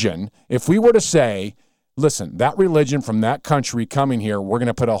religion. If we were to say, listen, that religion from that country coming here, we're going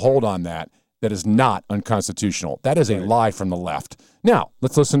to put a hold on that is not unconstitutional. That is a lie from the left. Now,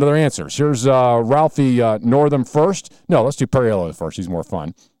 let's listen to their answers. Here's Ralphie Northam first. No, let's do Perriello first. He's more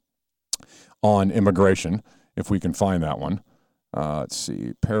fun on immigration, if we can find that one. Let's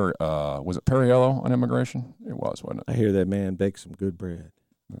see. Was it Perriello on immigration? It was, wasn't it? I hear that man bake some good bread.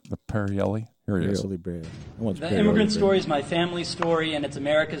 The Perrielli? Here he is. Bread. The immigrant story is my family's story, and it's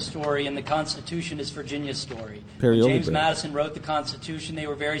America's story, and the Constitution is Virginia's story. When James Madison wrote the Constitution, they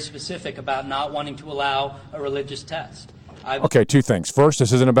were very specific about not wanting to allow a religious test. Okay, two things. First,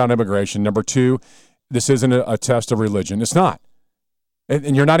 this isn't about immigration. Number two, this isn't a test of religion. It's not.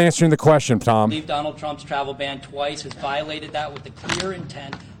 And you're not answering the question, Tom. I believe Donald Trump's travel ban twice has violated that with the clear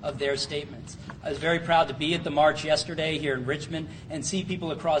intent of their statements. I was very proud to be at the march yesterday here in Richmond and see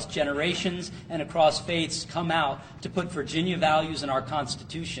people across generations and across faiths come out to put Virginia values in our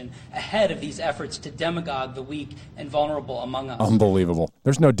Constitution ahead of these efforts to demagogue the weak and vulnerable among us. Unbelievable.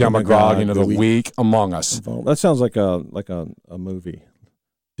 There's no demagoguing of the weak among us. That sounds like a movie.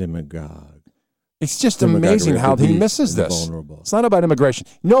 Demagogue. It's just amazing how he misses this. It's not about immigration.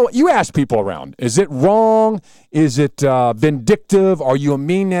 No, you ask people around. Is it wrong? Is it vindictive? Are you a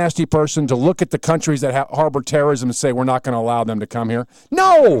mean, nasty person to look at the countries that harbor terrorism and say we're not going to allow them to come here?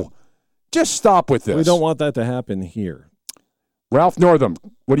 No! Just stop with this. We don't want that to happen here. Ralph Northam,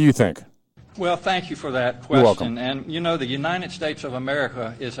 what do you think? Well, thank you for that question. You're welcome. And, the United States of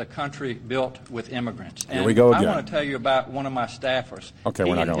America is a country built with immigrants. And here we go again. I want to tell you about one of my staffers. Okay,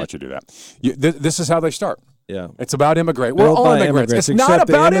 we're not going to let you do that. This is how they start. Yeah. It's about immigration. We're all immigrants. It's not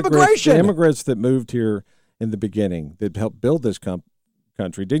about immigration. The immigrants that moved here in the beginning, that helped build this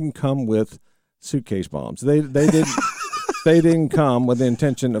country, didn't come with suitcase bombs. They didn't. They didn't come with the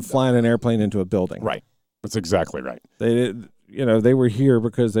intention of flying an airplane into a building. Right. That's exactly right. They did. They were here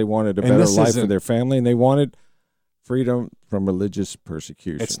because they wanted a better life for their family, and they wanted freedom from religious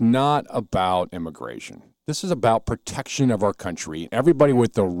persecution. It's not about immigration. This is about protection of our country. Everybody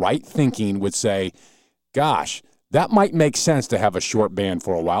with the right thinking would say, gosh, that might make sense to have a short ban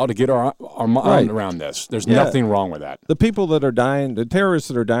for a while to get our mind around this. There's nothing wrong with that. The people that are dying, the terrorists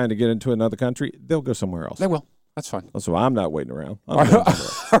that are dying to get into another country, they'll go somewhere else. They will. That's fine. So I'm not waiting around. All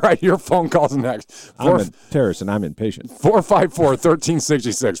right, your phone call's next. I'm a terrorist, and I'm impatient.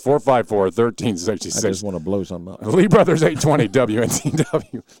 454-1366, 454-1366. I just want to blow something up. Lee Brothers 820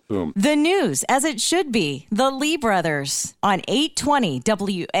 WNTW. Boom. The news as it should be. The Lee Brothers on 820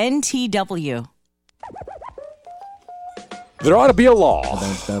 WNTW. There ought to be a law.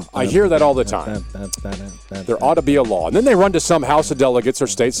 I hear that all the time. There ought to be a law. And then they run to some House of Delegates or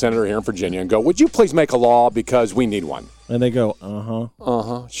state senator here in Virginia and go, would you please make a law because we need one? And they go,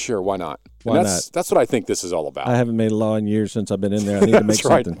 uh-huh. Sure, why not? Why not? That's what I think this is all about. I haven't made a law in years since I've been in there. I need to make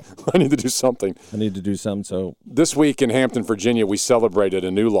something. I need to do something. So this week in Hampton, Virginia, we celebrated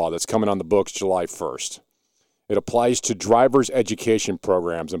a new law that's coming on the books July 1st. It applies to driver's education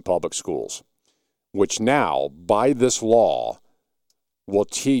programs in public schools, which now, by this law, will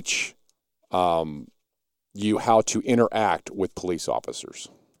teach you how to interact with police officers.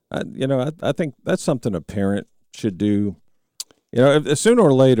 I think that's something a parent should do. If sooner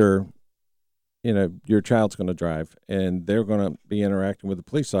or later, your child's going to drive, and they're going to be interacting with a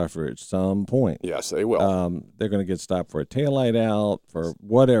police officer at some point. Yes, they will. They're going to get stopped for a taillight out, for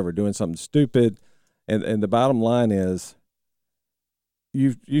whatever, doing something stupid. And the bottom line is,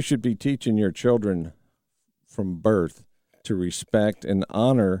 you should be teaching your children from birth to respect and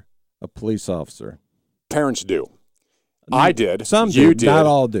honor a police officer. Parents do. I did. Some do. You did. Not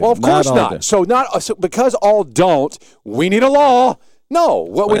all do. Well, of course not. So because all don't, we need a law. No,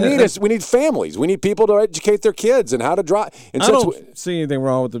 what we need is we need families. We need people to educate their kids and how to drive. And I don't see anything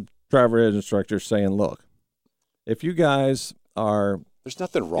wrong with the driver ed instructor saying, "Look, if you guys are." There's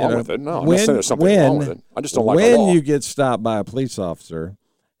nothing wrong with it. No, I'm not saying there's something wrong with it. I just don't like the law. When you get stopped by a police officer,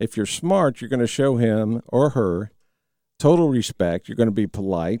 if you're smart, you're going to show him or her total respect. You're going to be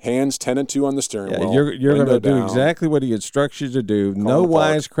polite. Hands 10 and 2 on the steering wheel. You're going to do exactly what he instructs you to do. No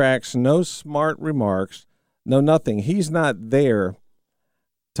wisecracks, no smart remarks, no nothing. He's not there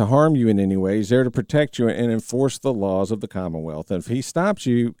to harm you in any way. He's there to protect you and enforce the laws of the Commonwealth. And if he stops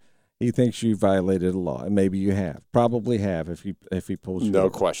you, he thinks you violated the law, and maybe you have. Probably have if he pulls you over. No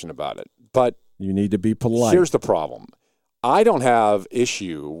question about it. But you need to be polite. Here's the problem. I don't have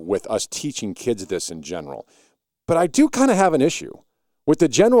issue with us teaching kids this in general, but I do kind of have an issue with the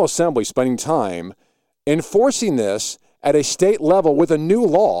General Assembly spending time enforcing this at a state level with a new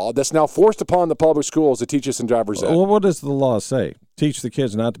law that's now forced upon the public schools to teach us in driver's ed. Well, what does the law say? Teach the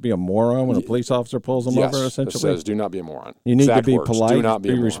kids not to be a moron when a police officer pulls them over, essentially? It says do not be a moron. You need to be polite, do not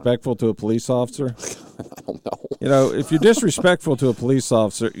be respectful to a police officer. I don't know. If you're disrespectful to a police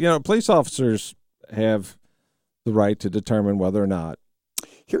officer, police officers have the right to determine whether or not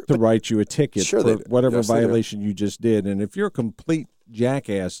to write you a ticket for whatever violation you just did. And if you're a complete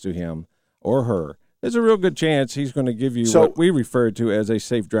jackass to him or her, there's a real good chance he's going to give you what we refer to as a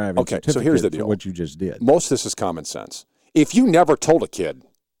safe driving certificate. So here's the deal. For what you just did. Most of this is common sense. If you never told a kid,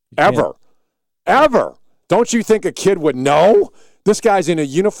 ever, don't you think a kid would know? This guy's in a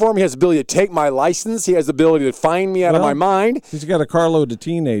uniform. He has the ability to take my license. He has the ability to find me out of my mind. He's got a carload of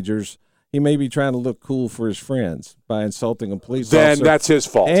teenagers. He may be trying to look cool for his friends by insulting a police officer. Then that's his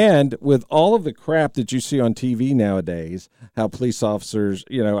fault. And with all of the crap that you see on TV nowadays, how police officers,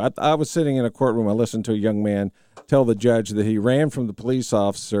 I was sitting in a courtroom. I listened to a young man tell the judge that he ran from the police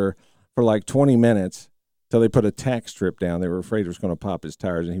officer for like 20 minutes till they put a tack strip down. They were afraid it was going to pop his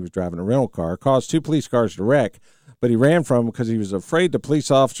tires, and he was driving a rental car. Caused 2 police cars to wreck, but he ran from him because he was afraid the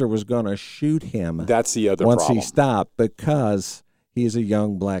police officer was going to shoot him. That's the other once problem. He stopped because he's a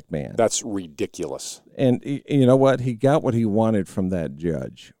young black man. That's ridiculous. And you know what? He got what he wanted from that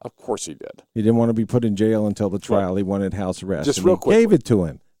judge. Of course he did. He didn't want to be put in jail until the trial. He wanted house arrest. Just real quick. Gave it to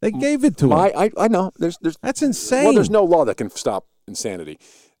him. They gave it to him. I know. That's insane. Well, there's no law that can stop insanity.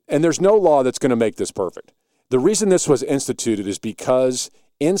 And there's no law that's going to make this perfect. The reason this was instituted is because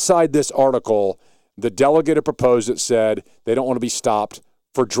inside this article, the delegate had proposed it said they don't want to be stopped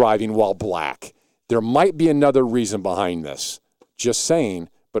for driving while black. There might be another reason behind this. Just saying.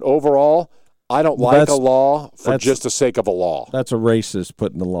 But overall, I don't like a law for just the sake of a law. That's a racist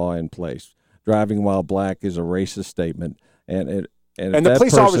putting the law in place. Driving while black is a racist statement. And the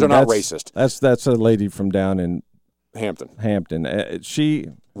police officers are not racist. That's a lady from down in Hampton.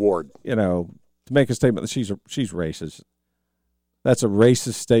 Ward. To make a statement that she's racist. That's a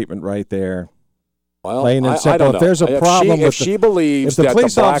racist statement right there. Well, plain and simple. I don't know. If there's a problem if she believes if the that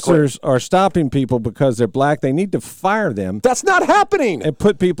police the black officers are stopping people because they're black, they need to fire them. That's not happening. And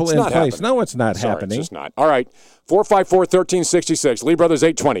put people in place. Happening. No, it's not happening. It's just not. All right. 454-1366. Lee Brothers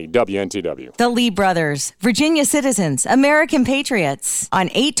 820 WNTW. The Lee Brothers, Virginia citizens, American patriots on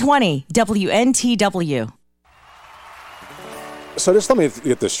 820 WNTW. So just let me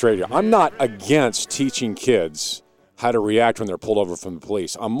get this straight here. I'm not against teaching kids how to react when they're pulled over from the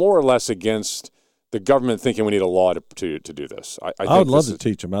police. I'm more or less against the government thinking we need a law to do this. I would love to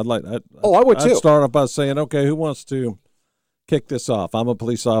teach them. I would too. I'd start off by saying, okay, who wants to kick this off? I'm a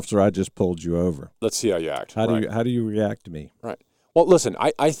police officer. I just pulled you over. Let's see how you act. How do you react to me? Right. Well, listen,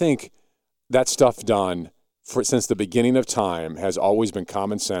 I think that stuff done since the beginning of time has always been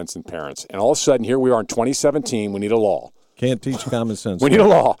common sense in parents. And all of a sudden, here we are in 2017, we need a law. Can't teach common sense. We need a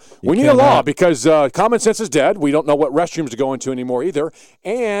law. We need a law because common sense is dead. We don't know what restrooms to go into anymore either.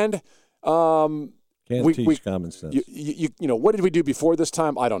 And can't teach common sense. What did we do before this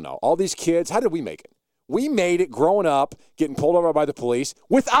time? I don't know. All these kids, how did we make it? We made it growing up, getting pulled over by the police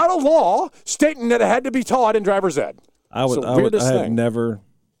without a law stating that it had to be taught in driver's ed. I had never.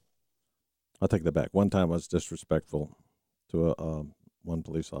 I'll take that back. One time I was disrespectful to one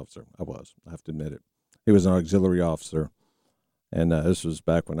police officer. I have to admit it. He was an auxiliary officer, and this was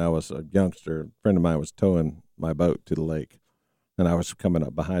back when I was a youngster. A friend of mine was towing my boat to the lake, and I was coming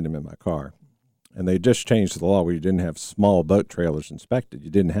up behind him in my car. And they just changed the law where you didn't have small boat trailers inspected. You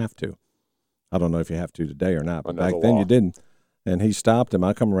didn't have to. I don't know if you have to today or not, but back then you didn't. And he stopped him.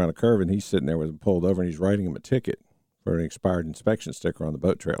 I come around a curve, and he's sitting there with him pulled over, and he's writing him a ticket for an expired inspection sticker on the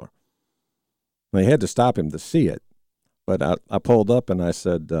boat trailer. And they had to stop him to see it. But I pulled up, and I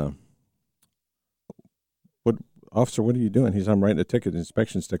said, "Officer, what are you doing?" He said, "I'm writing a ticket,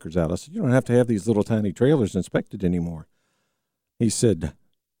 inspection stickers out." I said, "You don't have to have these little tiny trailers inspected anymore." He said,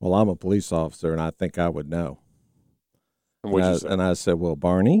 "Well, I'm a police officer, and I think I would know." And I said, "Well,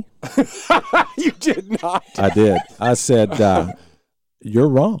 Barney." You did not. I did. I said, "You're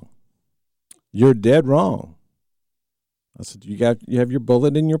wrong. You're dead wrong." I said, "You have your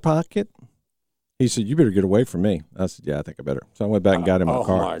bullet in your pocket?" He said, "You better get away from me." I said, "Yeah, I think I better." So I went back and got in my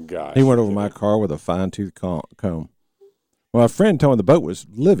car. Oh, my gosh. He went over my car with a fine-tooth comb. Well, my friend towing the boat was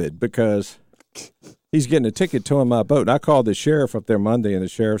livid because he's getting a ticket towing my boat. And I called the sheriff up there Monday, and the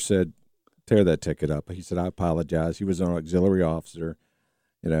sheriff said, "Tear that ticket up." He said, "I apologize. He was an auxiliary officer.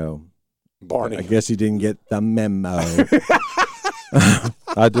 Barney. I guess he didn't get the memo."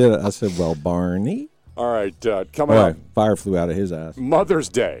 I did. I said, "Well, Barney." All right, coming up. Fire flew out of his ass. Mother's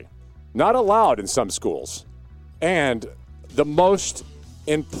Day. Not allowed in some schools. And the most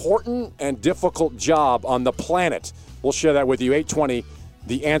important and difficult job on the planet. We'll share that with you.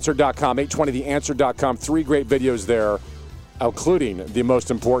 820theanswer.com. 820theanswer.com. 3 great videos there, including the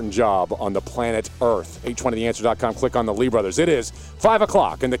most important job on the planet Earth. 820theanswer.com. Click on the Lee Brothers. It is 5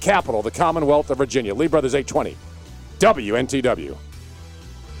 o'clock in the capital, the Commonwealth of Virginia. Lee Brothers 820. WNTW.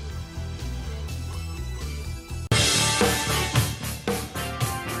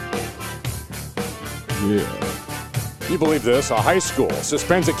 Yeah. You believe this? A high school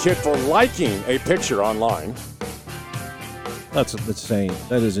suspends a kid for liking a picture online. That's insane.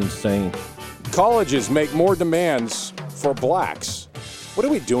 That is insane. Colleges make more demands for blacks. What are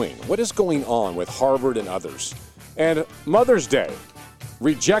we doing? What is going on with Harvard and others? And Mother's Day,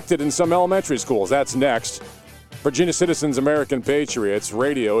 rejected in some elementary schools. That's next. Virginia Citizens, American Patriots.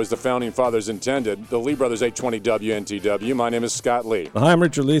 Radio as the Founding Fathers intended. The Lee Brothers 820 WNTW. My name is Scott Lee. Hi, I'm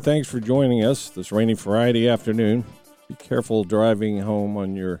Richard Lee. Thanks for joining us this rainy Friday afternoon. Be careful driving home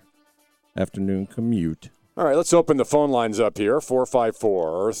on your afternoon commute. All right, let's open the phone lines up here.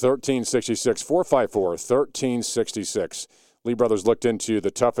 454-1366. 454-1366. Lee Brothers looked into the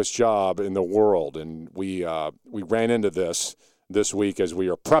toughest job in the world, and we ran into this week as we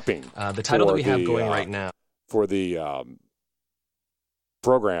are prepping. The title that we have going right now. For the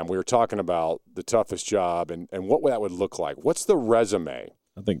program, we were talking about the toughest job and what that would look like. What's the resume?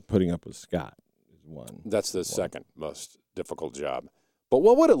 I think putting up with Scott is one. That's the second most difficult job. But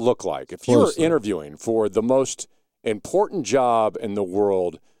what would it look like if you were interviewing for the most important job in the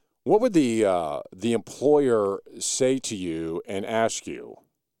world? What would the employer say to you and ask you?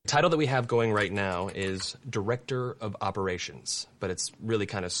 The title that we have going right now is Director of Operations, but it's really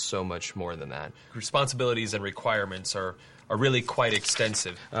kind of so much more than that. Responsibilities and requirements are really quite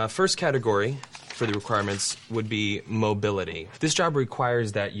extensive. First category for the requirements would be mobility. This job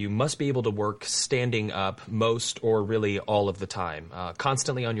requires that you must be able to work standing up most or really all of the time,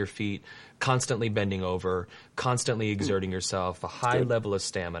 constantly on your feet, constantly bending over, constantly exerting yourself, a high level of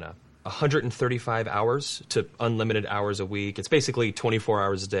stamina. 135 hours to unlimited hours a week. It's basically 24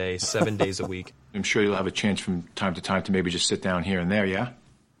 hours a day, 7 days a week. I'm sure you'll have a chance from time to time to maybe just sit down here and there, yeah?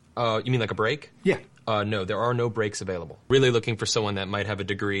 You mean like a break? Yeah. No, there are no breaks available. Really looking for someone that might have a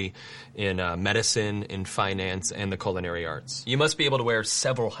degree in medicine, in finance, and the culinary arts. You must be able to wear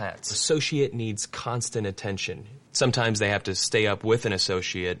several hats. Associate needs constant attention. Sometimes they have to stay up with an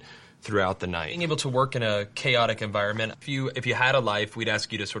associate throughout the night. Being able to work in a chaotic environment. If you had a life, we'd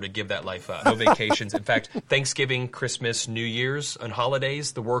ask you to sort of give that life up. No vacations. In fact, Thanksgiving, Christmas, New Year's, and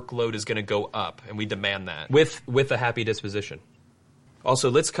holidays, the workload is going to go up, and we demand that with a happy disposition.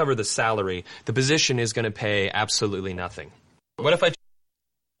 Also, let's cover the salary. The position is going to pay absolutely nothing. What if I...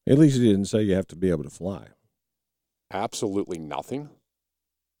 At least he didn't say you have to be able to fly. Absolutely nothing?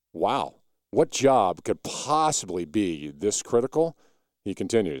 Wow. What job could possibly be this critical? He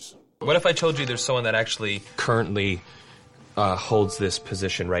continues. What if I told you there's someone that actually currently holds this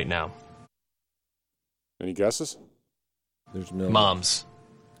position right now? Any guesses? There's millions. Moms.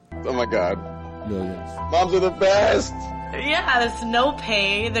 Oh, my God. Millions. Moms are the best. Yeah, there's no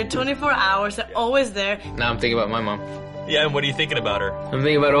pay. They're 24 hours. They're always there. Now I'm thinking about my mom. Yeah, and what are you thinking about her? I'm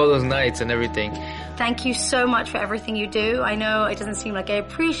thinking about all those nights and everything. Thank you so much for everything you do. I know it doesn't seem like I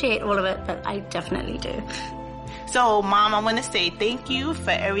appreciate all of it, but I definitely do. So, Mom, I want to say thank you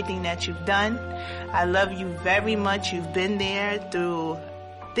for everything that you've done. I love you very much. You've been there through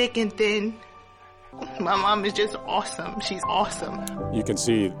thick and thin. My mom is just awesome. She's awesome. You can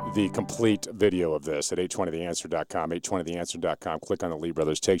see the complete video of this at 820theanswer.com, 820theanswer.com. Click on the Lee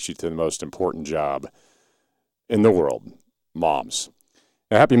Brothers. Takes you to the most important job in the world, moms.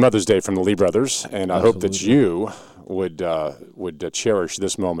 Now, happy Mother's Day from the Lee Brothers, and I hope that you would cherish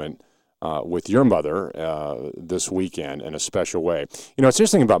this moment with your mother this weekend in a special way. You know, it's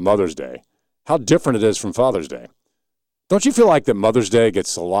interesting about Mother's Day, how different it is from Father's Day. Don't you feel like that Mother's Day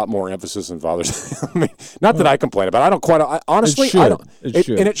gets a lot more emphasis than Father's Day? I mean, not that I complain about it. I don't quite. Honestly, it should. I don't. It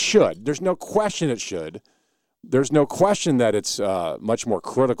should. And it should. There's no question it should. There's no question that it's much more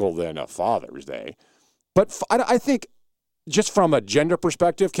critical than a Father's Day. But I think just from a gender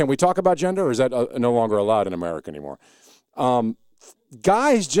perspective, can we talk about gender, or is that no longer allowed in America anymore?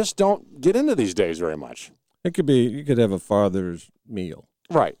 Guys just don't get into these days very much. It could be, you could have a father's meal.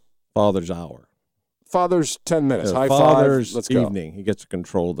 Right. Father's hour. Father's 10 minutes. High father's five. Let's go. evening. He gets to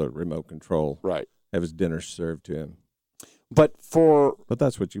control the remote control. Right. Have his dinner served to him. But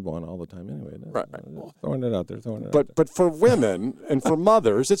that's what you want all the time anyway. Right. Throwing it out there. But for women and for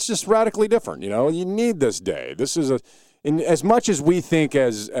mothers, it's just radically different. You know, you need this day. This is as much as we think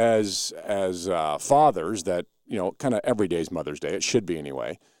as fathers that, you know, kind of every day is Mother's Day. It should be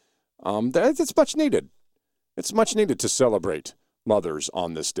anyway. It's much needed. It's much needed to celebrate mothers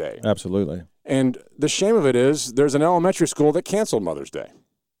on this day. Absolutely. And the shame of it is there's an elementary school that canceled Mother's Day.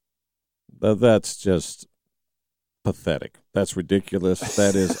 That's just pathetic. That's ridiculous.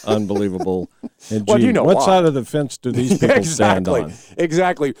 That is unbelievable. And well, you know what why. Side of the fence do these people stand on?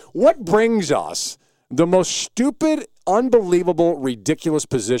 Exactly. What brings us the most stupid, unbelievable, ridiculous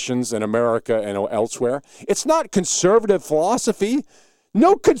positions in America and elsewhere? It's not conservative philosophy.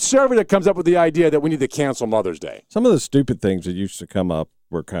 No conservative comes up with the idea that we need to cancel Mother's Day. Some of the stupid things that used to come up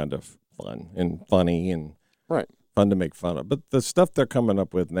were kind of fun and funny and fun to make fun of. But the stuff they're coming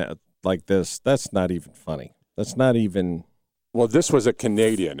up with now, like this, that's not even funny. That's not even... Well, this was a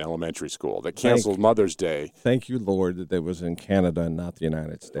Canadian elementary school that canceled Mother's Day. Thank you, Lord, that it was in Canada and not the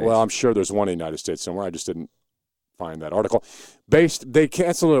United States. Well, I'm sure there's one in the United States somewhere. I just didn't find that article. They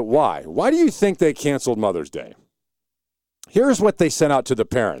canceled it. Why? Why do you think they canceled Mother's Day? Here's what they sent out to the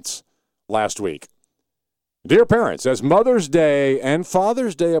parents last week. Dear parents, as Mother's Day and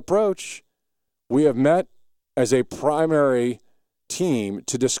Father's Day approach, we have met as a primary team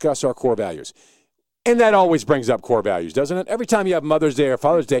to discuss our core values. And that always brings up core values, doesn't it? Every time you have Mother's Day or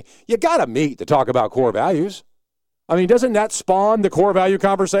Father's Day, you got to meet to talk about core values. I mean, doesn't that spawn the core value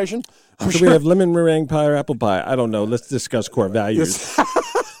conversation? We have lemon meringue pie or apple pie? I don't know. Let's discuss core values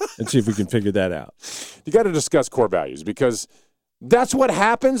and see if we can figure that out. You got to discuss core values because that's what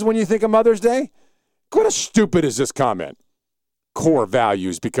happens when you think of Mother's Day. What stupid is this comment? Core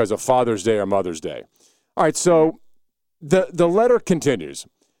values because of Father's Day or Mother's Day. All right, so the letter continues.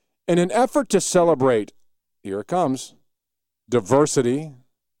 In an effort to celebrate, here it comes, diversity,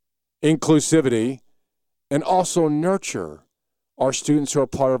 inclusivity, and also nurture our students who are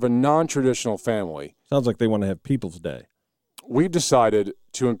part of a non-traditional family. Sounds like they want to have People's Day. We've decided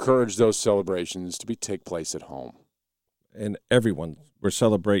to encourage those celebrations to take place at home. And we're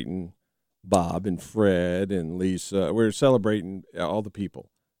celebrating Bob and Fred and Lisa. We're celebrating all the people,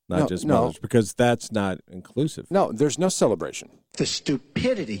 not just mothers, because that's not inclusive. No, there's no celebration. The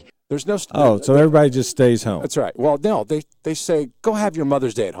stupidity. There's no. So everybody just stays home. That's right. Well, no, they say go have your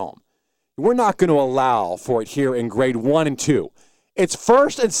Mother's Day at home. We're not going to allow for it here in grade 1 and 2. It's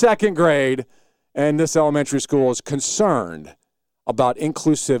first and second grade, and this elementary school is concerned about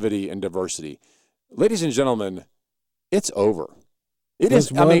inclusivity and diversity. Ladies and gentlemen, it's over. It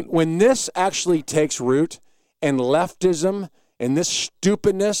is. I mean, when this actually takes root and leftism and this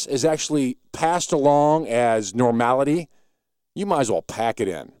stupidness is actually passed along as normality, you might as well pack it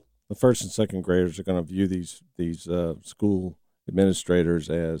in. The first and second graders are going to view these school administrators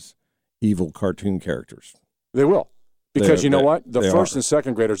as evil cartoon characters. They will. Because you know what? The first and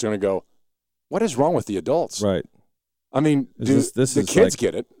second graders are going to go, what is wrong with the adults? Right. I mean, the kids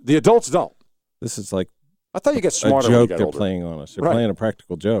get it. The adults don't. This is like I thought you get smarter a joke when you get they're older. playing on us. They're playing a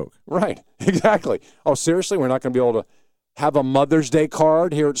practical joke. Right. Exactly. Oh, seriously? We're not going to be able to have a Mother's Day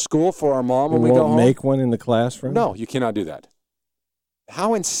card here at school for our mom when we go home? Make one in the classroom? No, you cannot do that.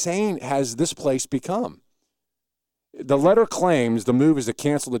 How insane has this place become? The letter claims the move is to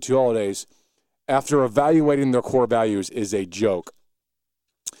cancel the 2 holidays after evaluating their core values is a joke.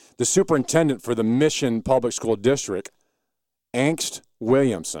 The superintendent for the Mission Public School District, Angst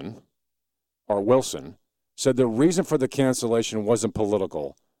Wilson, said the reason for the cancellation wasn't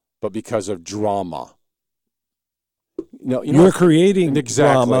political, but because of drama. No, you're creating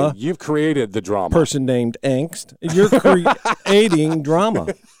drama. You've created the drama. Person named Angst. You're creating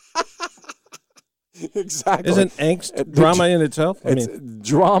drama. Exactly. Isn't angst drama in itself?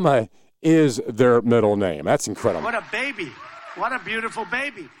 Drama is their middle name. That's incredible. What a baby. What a beautiful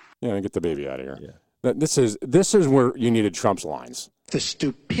baby. Yeah, get the baby out of here. Yeah. This is where you needed Trump's lines. The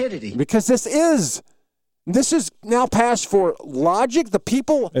stupidity. Because this is now passed for logic. The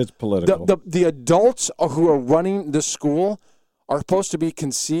people. It's political. The adults who are running the school are supposed to be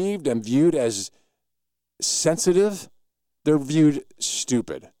conceived and viewed as sensitive. They're viewed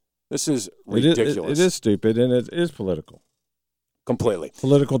stupid. This is ridiculous. It is stupid, and it is political. Completely.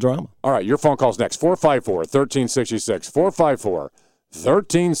 Political drama. All right, your phone call's next. 454-1366.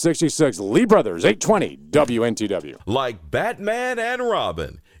 454-1366. Lee Brothers, 820 WNTW. Like Batman and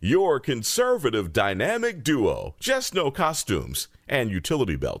Robin, your conservative dynamic duo. Just no costumes and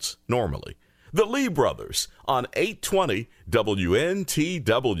utility belts, normally. The Lee Brothers on 820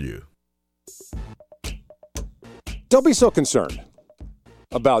 WNTW. Don't be so concerned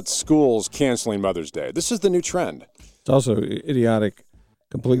about schools canceling Mother's Day. This is the new trend. It's also idiotic,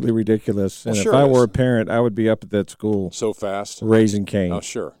 completely ridiculous. And sure if I were a parent, I would be up at that school so fast, raising Cain. Oh,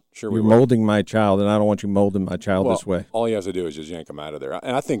 sure. You're molding my child, and I don't want you molding my child this way. All you have to do is just yank them out of there.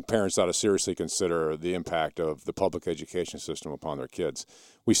 And I think parents ought to seriously consider the impact of the public education system upon their kids.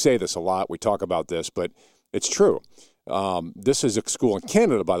 We say this a lot. We talk about this, but it's true. This is a school in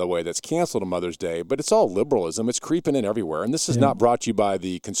Canada, by the way, that's canceled on Mother's Day, but it's all liberalism. It's creeping in everywhere. And this is not brought to you by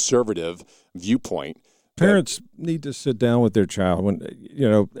the conservative viewpoint. Parents need to sit down with their child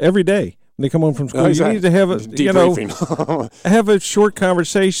every day when they come home from school. You need to have have a short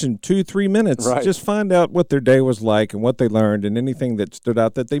conversation, 2-3 minutes. Right. Just find out what their day was like and what they learned and anything that stood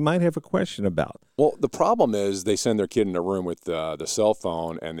out that they might have a question about. Well, the problem is they send their kid in a room with the cell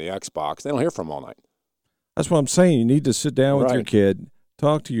phone and the Xbox. They don't hear from them all night. That's what I'm saying. You need to sit down with your kid,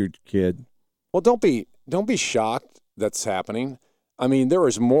 talk to your kid. Well, don't be shocked that's happening. I mean, there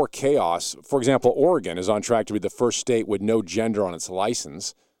is more chaos. For example, Oregon is on track to be the first state with no gender on its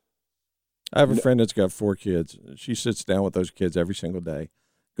license. I have a friend that's got 4 kids. She sits down with those kids every single day,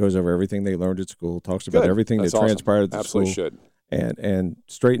 goes over everything they learned at school, talks about everything that transpired at the Absolutely school. Should. And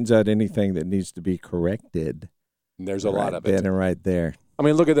straightens out anything that needs to be corrected. And there's a lot of it. Then and right there. I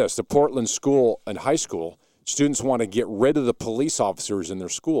mean, look at this. The Portland school and high school, students want to get rid of the police officers in their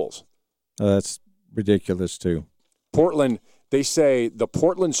schools. That's ridiculous, too. Portland, they say the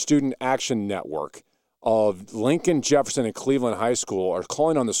Portland Student Action Network of Lincoln, Jefferson, and Cleveland High School are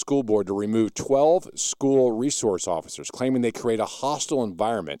calling on the school board to remove 12 school resource officers, claiming they create a hostile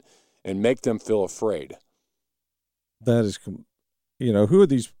environment and make them feel afraid. That is, who are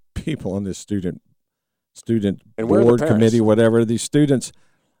these people on this student and board committee, whatever? These students,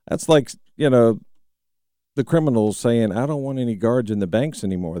 that's like, the criminals saying, I don't want any guards in the banks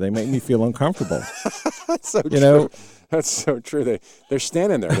anymore. They make me feel uncomfortable. That's so true. That's so true. They're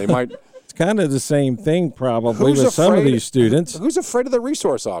standing there. They might. It's kind of the same thing probably with some of these students. Who's afraid of the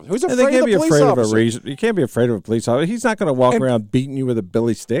resource officer? Who's afraid of the police officer? You can't be afraid of a police officer. He's not going to walk around beating you with a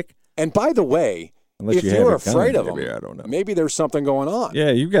billy stick. And by the way, if you're afraid of them, I don't know. Maybe there's something going on.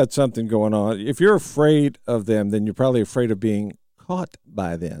 Yeah, you've got something going on. If you're afraid of them, then you're probably afraid of being caught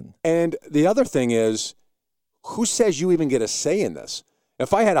by them. And the other thing is, who says you even get a say in this?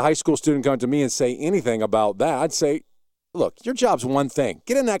 If I had a high school student come to me and say anything about that, I'd say, look, your job's one thing.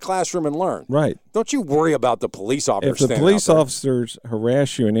 Get in that classroom and learn. Right. Don't you worry about the police officers. If the police officers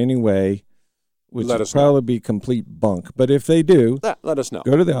harass you in any way, which would probably be complete bunk, but if they do, let us know.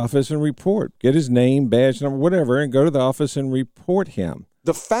 Go to the office and report. Get his name, badge number, whatever, and go to the office and report him.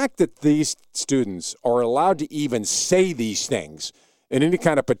 The fact that these students are allowed to even say these things in any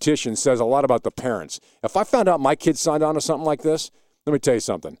kind of petition says a lot about the parents. If I found out my kids signed on to something like this, let me tell you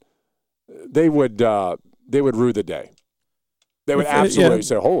something. They would rue the day. They would absolutely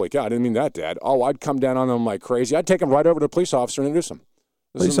say, holy God, I didn't mean that, Dad. Oh, I'd come down on them like crazy. I'd take them right over to the police officer and introduce them.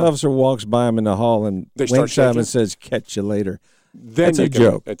 Police officer walks by him in the hall and winks at him and says, catch you later. That's a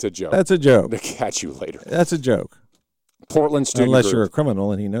joke. It's a joke. That's a joke. They catch you later. That's a joke. Portland student Unless group. you're a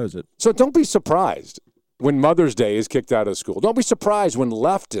criminal and he knows it. So don't be surprised when Mother's Day is kicked out of school. Don't be surprised when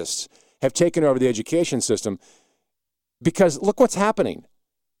leftists have taken over the education system, because look what's happening.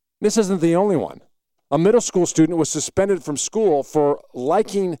 This isn't the only one. A middle school student was suspended from school for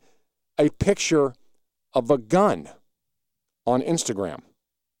liking a picture of a gun on Instagram.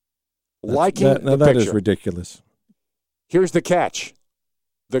 That is ridiculous. Here's the catch.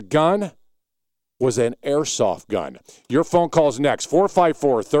 The gun was an airsoft gun. Your phone call's next.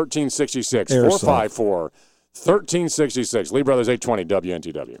 454-1366. 454-1366. Lee Brothers 820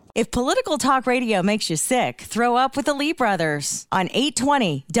 WNTW. If political talk radio makes you sick, throw up with the Lee Brothers on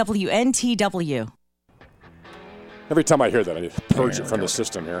 820 WNTW. Every time I hear that, I need to purge it from the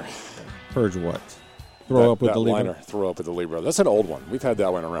system here. Purge what? Throw up with the Lee Brothers? Throw up with the Lee Brothers. That's an old one. We've had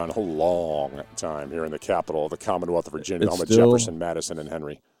that one around a long time here in the capital of the Commonwealth of Virginia, home of Jefferson, Madison, and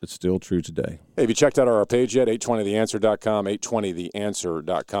Henry. It's still true today. Hey, have you checked out our page yet? 820theanswer.com,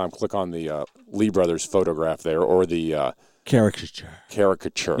 820theanswer.com. Click on the Lee Brothers photograph there, or the caricature.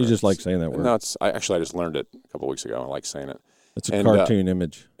 You just like saying that word. No, I just learned it a couple weeks ago. I like saying it. It's a cartoon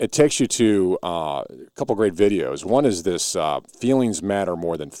image. It takes you to a couple great videos. One is this Feelings Matter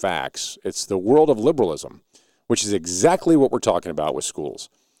More Than Facts. It's the world of liberalism, which is exactly what we're talking about with schools.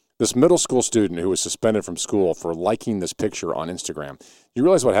 This middle school student who was suspended from school for liking this picture on Instagram. You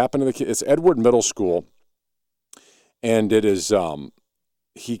realize what happened to the kid? It's Edward Middle School, and it is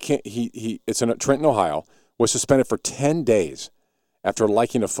it's in Trenton, Ohio, was suspended for 10 days after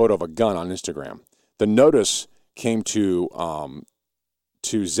liking a photo of a gun on Instagram. The notice came to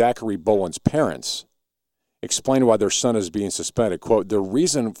Zachary Boland's parents, explained why their son is being suspended. Quote, the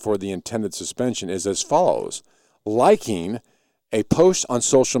reason for the intended suspension is as follows: liking a post on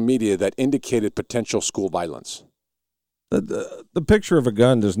social media that indicated potential school violence. The picture of a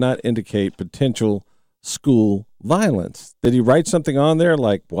gun does not indicate potential school violence. Did he write something on there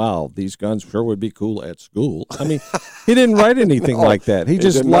like, wow, these guns sure would be cool at school? I mean, he didn't write anything like that. He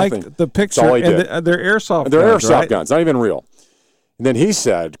just liked the picture. And they're airsoft guns. They're airsoft right? guns, not even real. And then he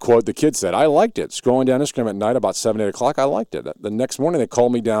said, quote, the kid said, I liked it. Scrolling down Instagram at night about 7, 8 o'clock, I liked it. The next morning, they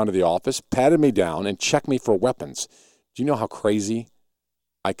called me down to the office, patted me down, and checked me for weapons. Do you know how crazy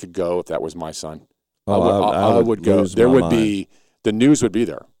I could go if that was my son? I would go. There would be, the news would be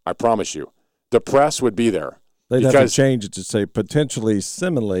there. I promise you. The press would be there. They'd have to change it to say potentially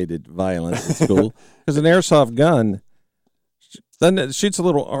simulated violence at school. Because an airsoft gun, then it shoots a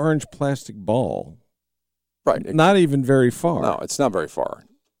little orange plastic ball. Right. Not even very far. No, it's not very far.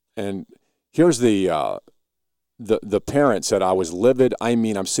 And here's the parent said, I was livid. I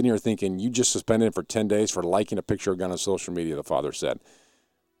mean, I'm sitting here thinking, you just suspended him for 10 days for liking a picture of a gun on social media, the father said.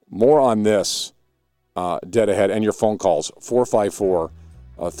 More on this dead ahead, and your phone calls, 454-1366,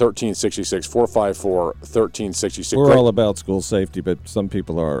 454-1366. We're all about school safety, but some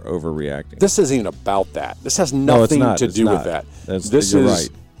people are overreacting. This isn't even about that. This has nothing to do with that. This is right.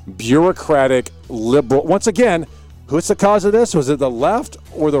 Bureaucratic, liberal. Once again, who's the cause of this? Was it the left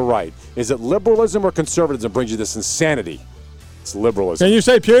or the right? Is it liberalism or conservatism brings you this insanity? It's liberalism. Can you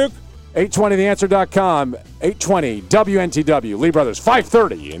say puke? 820theanswer.com, 820 WNTW, Lee Brothers,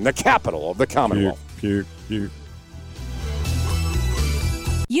 530 in the capital of the Commonwealth. Puke.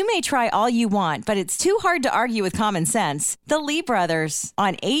 You may try all you want, but it's too hard to argue with common sense. The Lee Brothers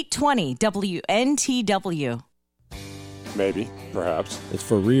on 820 WNTW. Maybe, perhaps. It's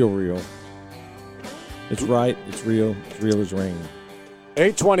for real. It's right, it's real as rain.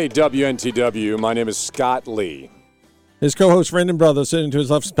 820 WNTW, my name is Scott Lee. His co-host, friend and brother, sitting to his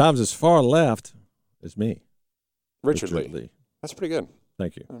left, sometimes as far left as me. Richard Lee. That's pretty good.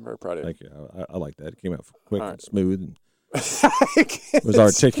 Thank you. I'm very proud of you. Thank you. I like that. It came out quick and smooth. And it was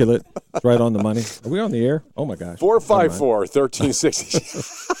articulate. It's right on the money. Are we on the air? Oh, my gosh.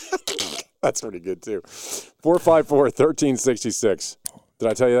 454-1366. That's pretty good, too. 454-1366. Did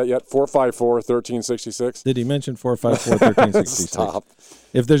I tell you that yet? 454-1366. Did he mention 454-1366? Stop.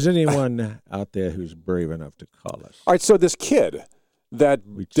 If there's anyone out there who's brave enough to call us. All right, so this kid that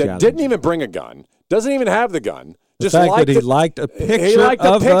didn't even bring a gun, doesn't even have the gun. The fact that he liked a picture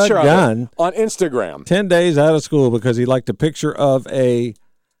of a gun on Instagram. 10 days out of school because he liked a picture of a,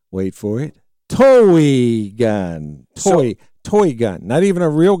 wait for it, toy gun. Toy gun. Not even a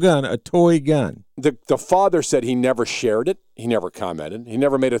real gun, a toy gun. The father said he never shared it. He never commented. He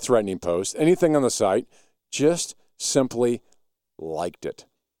never made a threatening post. Anything on the site. Just simply liked it.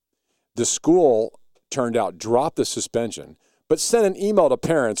 The school turned out dropped the suspension, but sent an email to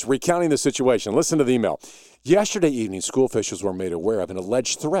parents recounting the situation. Listen to the email. Yesterday evening, school officials were made aware of an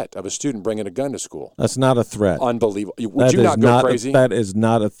alleged threat of a student bringing a gun to school. That's not a threat. Unbelievable. Would you not go crazy? That is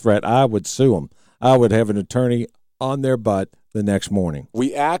not a threat. I would sue them. I would have an attorney on their butt the next morning.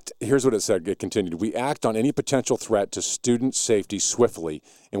 Here's what it said, it continued. We act on any potential threat to student safety swiftly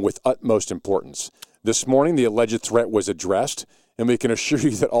and with utmost importance. This morning, the alleged threat was addressed, and we can assure you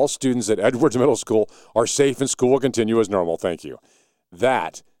that all students at Edwards Middle School are safe and school will continue as normal. Thank you.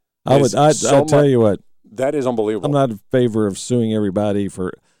 I'll tell you what. That is unbelievable. I'm not in favor of suing everybody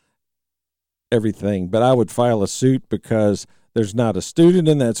for everything, but I would file a suit because there's not a student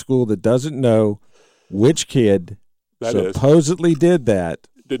in that school that doesn't know which kid supposedly did that.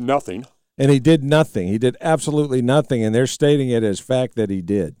 Did nothing. And he did nothing. He did absolutely nothing, and they're stating it as fact that he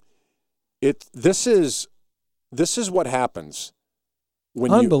did. This is what happens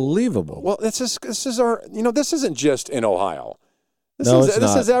when unbelievable. This is our. This isn't just in Ohio. This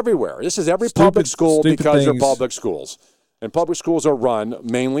is everywhere. This is every public school because they're public schools, and public schools are run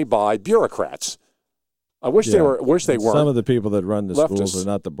mainly by bureaucrats. I wish they were. Wish they weren't. Some of the people that run the schools are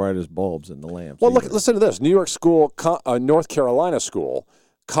not the brightest bulbs in the lamps. Well, listen to this. New York school, North Carolina school,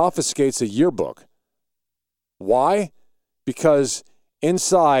 confiscates a yearbook. Why? Because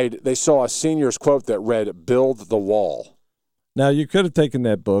inside they saw a senior's quote that read, "Build the wall." Now, you could have taken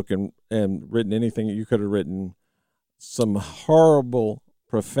that book and written anything. You could have written some horrible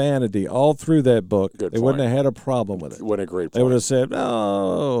profanity all through that book. Good they point. wouldn't have had a problem with it. What a great point. They would have said,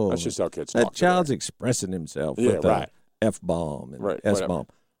 "Oh, that's just how kids talk." That child's expressing himself with right. F-bomb and right, S-bomb.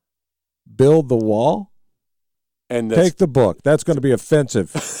 Build the wall and take the book. That's going to be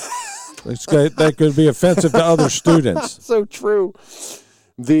offensive. That could be offensive to other students. So true.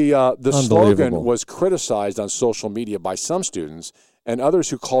 The slogan was criticized on social media by some students and others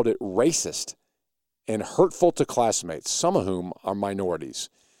who called it racist and hurtful to classmates, some of whom are minorities.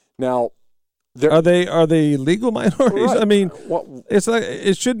 Now, are they legal minorities? Right. I mean, it's like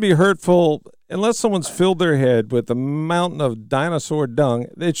it should be hurtful unless someone's filled their head with a mountain of dinosaur dung.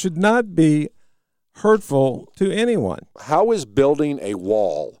 It should not be hurtful to anyone. How is building a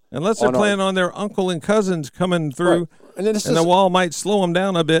wall? Unless they're planning on their uncle and cousins coming through, right. and the wall might slow them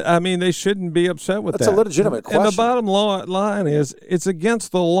down a bit. I mean, they shouldn't be upset with that. That's a legitimate question. And the bottom line is it's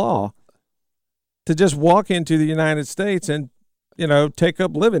against the law to just walk into the United States and, take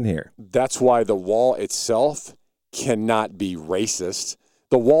up living here. That's why the wall itself cannot be racist.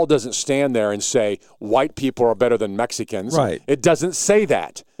 The wall doesn't stand there and say white people are better than Mexicans. Right. It doesn't say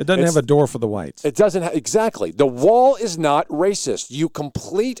that. It doesn't have a door for the whites. It doesn't exactly. The wall is not racist. You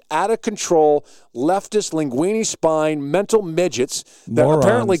complete, out of control, leftist, linguini spine, mental midgets that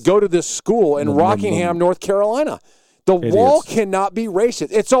apparently go to this school in Rockingham, North Carolina. The wall cannot be racist.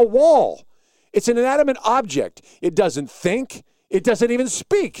 It's a wall. It's an inanimate object. It doesn't think. It doesn't even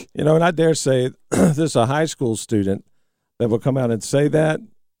speak. And I dare say this is a high school student that will come out and say that.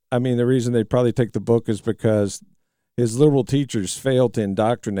 I mean, the reason they probably take the book is because his liberal teachers failed to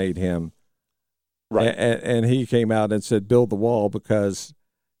indoctrinate him. Right. And he came out and said, build the wall because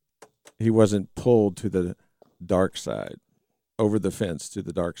he wasn't pulled to the dark side, over the fence to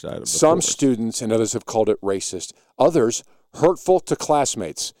the dark side of the Some forest. Students and others have called it racist. Others, hurtful to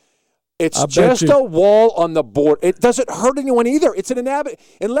classmates. It's just a wall on the board. It doesn't hurt anyone either. It's an inanimate.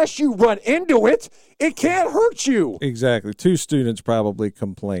 Unless you run into it, it can't hurt you. Exactly. 2 students probably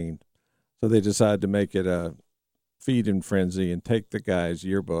complained. So they decided to make it a feed-in frenzy and take the guy's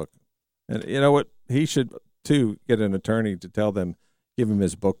yearbook. And you know what? He should, too, get an attorney to tell them, give him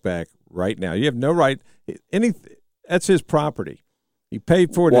his book back right now. You have no right. That's his property. He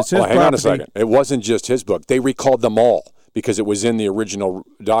paid for it. It's his property. Hang on a second. It wasn't just his book. They recalled them all, because it was in the original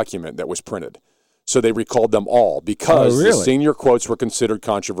document that was printed. So they recalled them all because the senior quotes were considered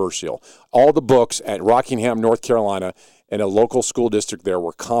controversial. All the books at Rockingham, North Carolina, and a local school district there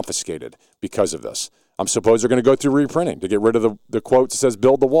were confiscated because of this. I'm supposed they're going to go through reprinting to get rid of the quote that says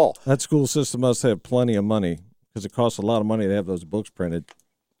build the wall. That school system must have plenty of money because it costs a lot of money to have those books printed.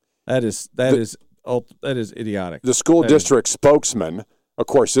 That is idiotic. The school district spokesman, of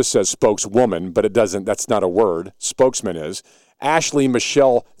course, this says spokeswoman, but it doesn't. That's not a word. Spokesman is. Ashley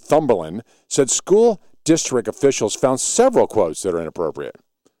Michelle Thumberland said school district officials found several quotes that are inappropriate.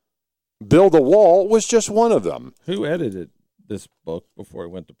 Build a wall was just one of them. Who edited this book before it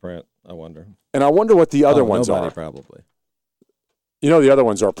went to print, I wonder? And I wonder what the other ones nobody are. Probably. The other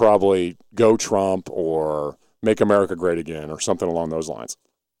ones are probably Go Trump or Make America Great Again or something along those lines.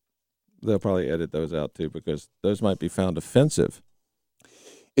 They'll probably edit those out, too, because those might be found offensive.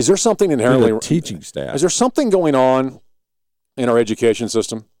 Is there something inherently teaching staff? Is there something going on in our education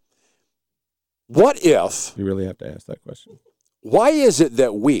system? What if you really have to ask that question? Why is it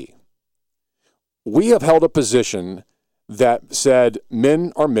that we have held a position that said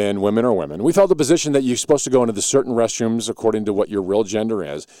men are men, women are women? We've held the position that you're supposed to go into the certain restrooms according to what your real gender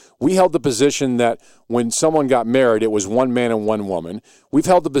is. We held the position that when someone got married, it was one man and one woman. We've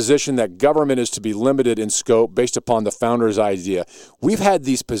held the position that government is to be limited in scope based upon the founder's idea. We've had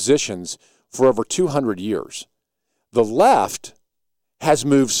these positions for over 200 years. The left has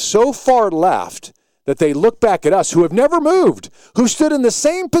moved so far left that they look back at us who have never moved, who stood in the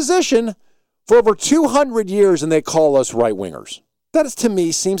same position for over 200 years, and they call us right-wingers. That, to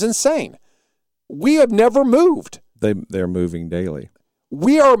me, seems insane. We have never moved. They're moving daily.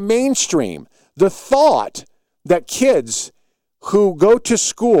 We are mainstream. The thought that kids who go to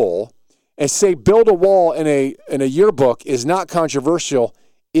school and say build a wall in a yearbook is not controversial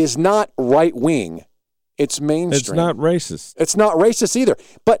is not right wing. It's mainstream. It's not racist. It's not racist either.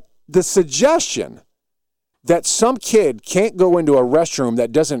 But the suggestion that some kid can't go into a restroom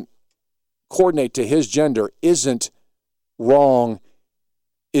that doesn't coordinate to his gender isn't wrong,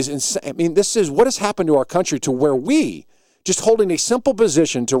 is insane. I mean, this is what has happened to our country to where we, just holding a simple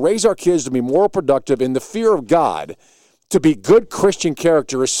position to raise our kids to be more productive in the fear of God, to be good Christian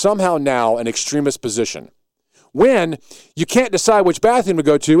character, is somehow now an extremist position. When you can't decide which bathroom to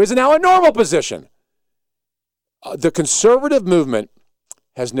go to is now a normal position. The conservative movement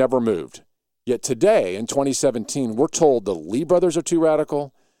has never moved. Yet today, in 2017, we're told the Lee brothers are too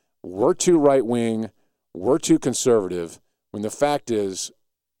radical, we're too right-wing, we're too conservative, when the fact is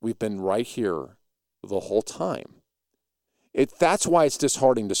we've been right here the whole time. That's why it's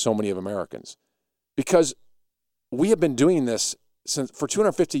disheartening to so many of Americans, because we have been doing this for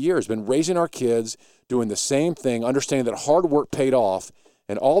 250 years, been raising our kids, doing the same thing, understanding that hard work paid off,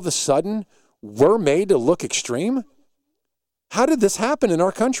 and all of a sudden, we're made to look extreme? How did this happen in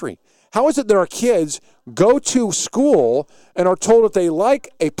our country? How is it that our kids go to school and are told if they like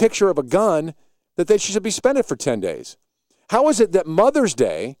a picture of a gun that they should be suspended for 10 days? How is it that Mother's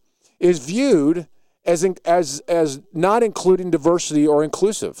Day is viewed as not including diversity or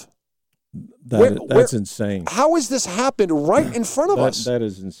inclusive? That's insane. How has this happened right in front of us? That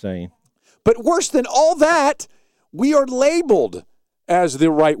is insane. But worse than all that, we are labeled as the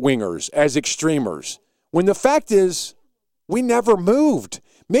right-wingers, as extremers, when the fact is we never moved.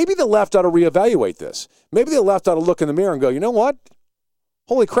 Maybe the left ought to reevaluate this. Maybe the left ought to look in the mirror and go, you know what?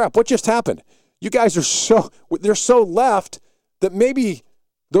 Holy crap, what just happened? You guys are they're so left that maybe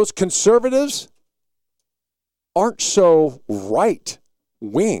those conservatives aren't so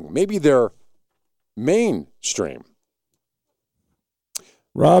right-wing. Maybe they're mainstream.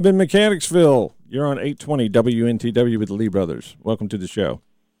 Rob in Mechanicsville, you're on 820 WNTW with the Lee brothers. Welcome to the show.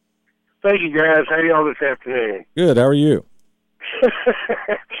 Thank you, guys. How are y'all this afternoon? Good. How are you?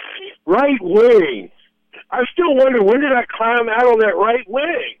 Right wing. I still wonder, when did I climb out on that right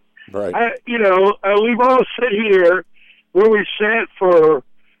wing? Right. We've all sit here where we sat for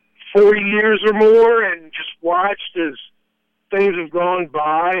 40 years or more and just watched as things have gone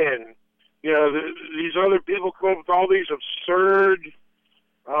by, and these other people come up with all these absurd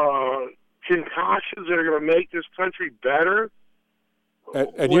concoctions that are going to make this country better.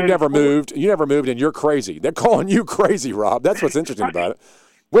 And you never moved. You never moved, and you're crazy. They're calling you crazy, Rob. That's what's interesting about it.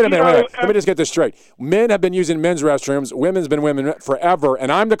 Wait a minute. Let me just get this straight. Men have been using men's restrooms. Women's been women forever,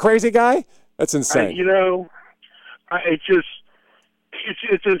 and I'm the crazy guy? That's insane.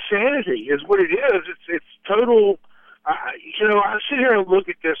 It's insanity is what it is. It's total. I sit here and look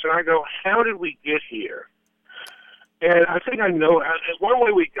at this, and I go, how did we get here? And I think I know one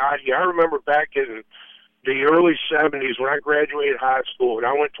way we got here. I remember back in the early 70s when I graduated high school and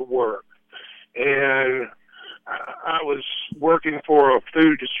I went to work, and I was working for a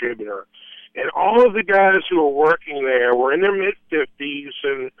food distributor, and all of the guys who were working there were in their mid-50s,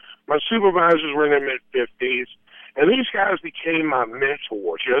 and my supervisors were in their mid-50s, and these guys became my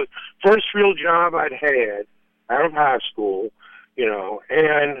mentors. First real job I'd had out of high school,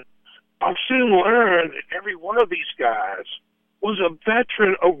 and I soon learned that every one of these guys was a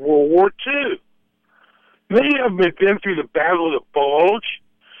veteran of World War II. Many of them had been through the Battle of the Bulge.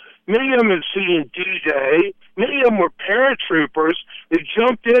 Many of them had seen D-Day. Many of them were paratroopers that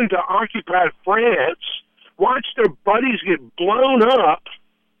jumped into occupied France, watched their buddies get blown up,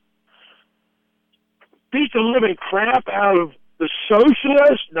 beat the living crap out of the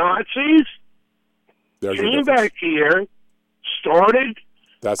socialist Nazis, came back here, started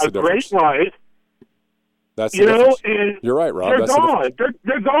a great life. That's the difference. And you're right, Rob. They're gone.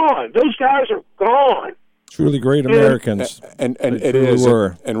 They're gone. Those guys are gone. Truly great Americans. And it is.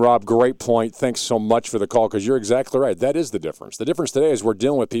 And Rob, great point. Thanks so much for the call, because you're exactly right. That is the difference. The difference today is we're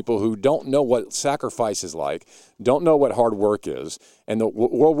dealing with people who don't know what sacrifice is like, don't know what hard work is. And the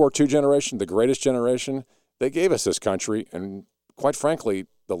World War II generation, the greatest generation, they gave us this country. And quite frankly,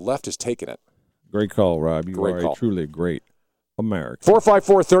 the left has taken it. Great call, Rob. You are a truly great American.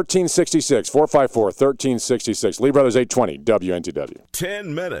 454-1366. 454-1366. Lee Brothers 820 WNTW.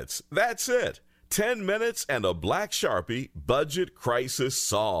 10 minutes. That's it. 10 minutes and a black Sharpie, budget crisis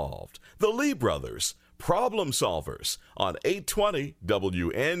solved. The Lee Brothers, problem solvers on 820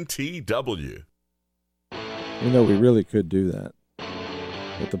 WNTW. We really could do that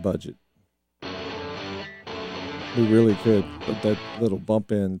with the budget. We really could. But that little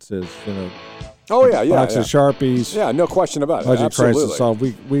bump in says, Oh, yeah. Box of Sharpies. Yeah, no question about it. Budget Absolutely. crisis solved.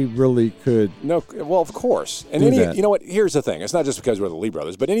 We really could. No, well, of course. And that. You know what? Here's the thing. It's not just because we're the Lee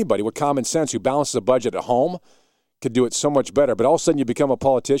brothers, but anybody with common sense who balances a budget at home could do it so much better. But all of a sudden you become a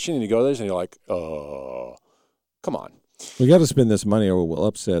politician and you go there and you're like, come on. We got to spend this money or we'll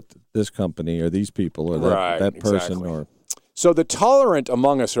upset this company or these people or that person. Exactly. So the tolerant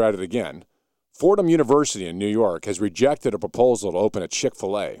among us are at it again. Fordham University in New York has rejected a proposal to open a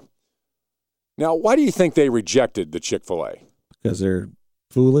Chick-fil-A. Now, why do you think they rejected the Chick-fil-A? Because they're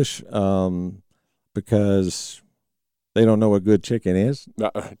foolish, because they don't know what good chicken is?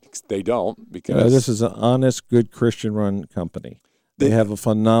 No, they don't. Because this is an honest, good Christian-run company. They have a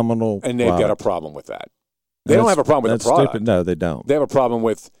phenomenal And they've product. got a problem with that. They don't have a problem with the product. Stupid. No, they don't. They have a problem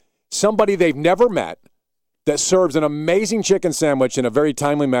with somebody they've never met that serves an amazing chicken sandwich in a very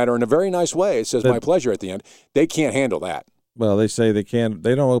timely manner in a very nice way. It says, my pleasure at the end. They can't handle that. Well, they say they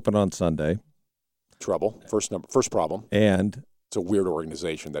don't open on Sunday. Trouble. First problem. And it's a weird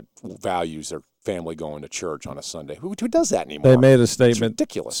organization that values their family going to church on a Sunday. Who does that anymore? They made a statement it's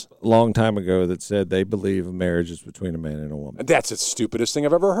ridiculous. A long time ago that said they believe a marriage is between a man and a woman. That's the stupidest thing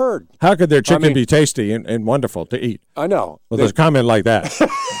I've ever heard. How could their chicken be tasty and wonderful to eat? I know. Well, there's a comment like that.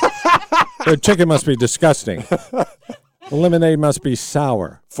 Their chicken must be disgusting. The lemonade must be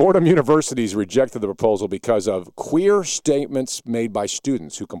sour. Fordham University's rejected the proposal because of queer statements made by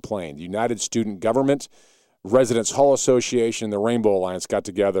students who complained. The United Student Government, Residents Hall Association, and the Rainbow Alliance got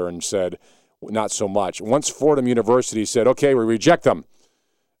together and said, not so much. Once Fordham University said, okay, we reject them,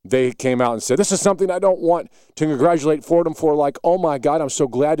 they came out and said, this is something I don't want to congratulate Fordham for. Like, oh, my God, I'm so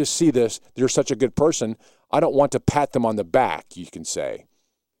glad to see this. You're such a good person. I don't want to pat them on the back, you can say.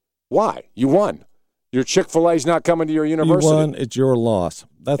 Why? You won. Your Chick-fil-A's not coming to your university. You won. It's your loss.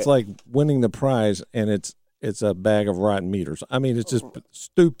 That's like winning the prize, and it's a bag of rotten meters. I mean, it's just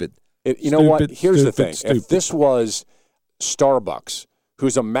stupid. You know what? Here's the thing. If this was Starbucks,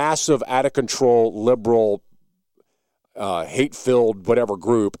 who's a massive, out-of-control, liberal, hate-filled, whatever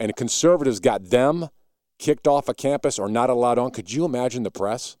group, and conservatives got them kicked off a campus or not allowed on, could you imagine the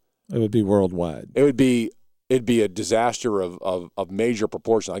press? It would be worldwide. It'd be a disaster of major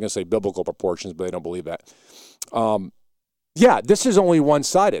proportions. I'm going to say biblical proportions, but they don't believe that. This is only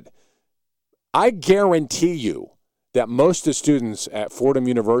one-sided. I guarantee you that most of the students at Fordham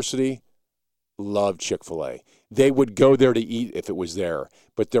University love Chick-fil-A. They would go there to eat if it was there,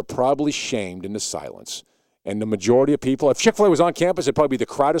 but they're probably shamed into silence. And the majority of people, if Chick-fil-A was on campus, it'd probably be the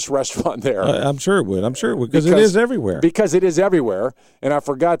crowdest restaurant there. I'm sure it would. Because it is everywhere. Because it is everywhere. And I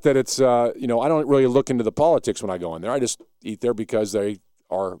forgot that it's, I don't really look into the politics when I go in there. I just eat there because they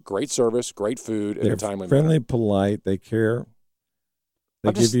are great service, great food, and they're a timely friendly, manner. Polite. They care.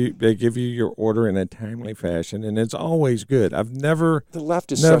 They give you your order in a timely fashion, and it's always good. I've never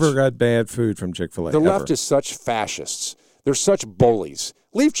got bad food from Chick-fil-A. The left is such fascists. They're such bullies.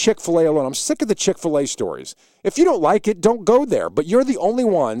 Leave Chick-fil-A alone. I'm sick of the Chick-fil-A stories. If you don't like it, don't go there. But you're the only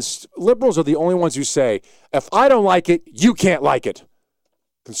ones, liberals are the only ones who say, if I don't like it, you can't like it.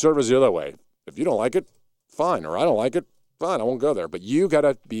 Conservatives the other way. If you don't like it, fine. Or I don't like it, fine. I won't go there. But you got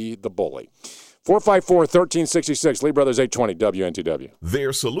to be the bully. 454-1366, Lee Brothers 820 WNTW.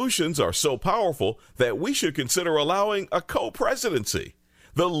 Their solutions are so powerful that we should consider allowing a co-presidency.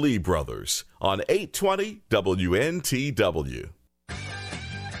 The Lee Brothers on 820 WNTW.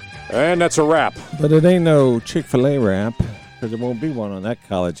 And that's a wrap. But it ain't no Chick-fil-A wrap, because there won't be one on that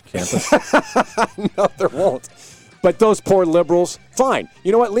college campus. No, there won't. But those poor liberals, fine.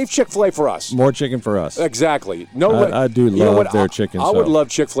 You know what? Leave Chick-fil-A for us. More chicken for us. Exactly. I do love their chicken. I would love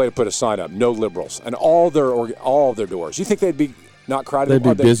Chick-fil-A to put a sign up, no liberals, and all of their doors. You think they'd be not crowded?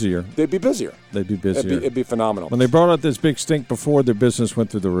 They'd be busier. They'd be busier. They'd be busier. It'd be phenomenal. When they brought out this big stink before, their business went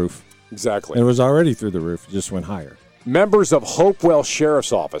through the roof. Exactly. And it was already through the roof. It just went higher. Members of Hopewell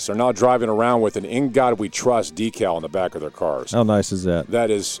Sheriff's Office are now driving around with an "In God We Trust" decal on the back of their cars. How nice is that?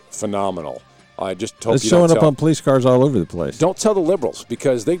 That is phenomenal. I just hope it's showing up on police cars all over the place. Don't tell the liberals,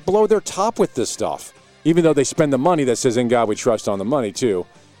 because they blow their top with this stuff, even though they spend the money that says "In God We Trust" on the money too.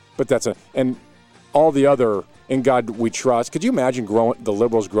 But and all the other "In God We Trust." Could you imagine the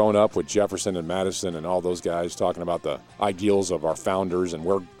liberals growing up with Jefferson and Madison and all those guys talking about the ideals of our founders and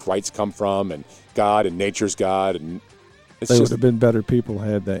where rights come from and God and nature's God? And they would have been better people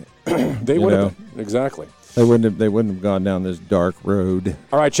had they. They would have been. Exactly. They wouldn't have gone down this dark road.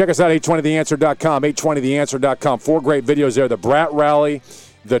 All right, check us out, 820theanswer.com, 820theanswer.com. 4 great videos there. The Brat Rally,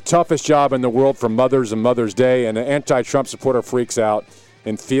 the toughest job in the world for mothers and Mother's Day, and an anti-Trump supporter freaks out,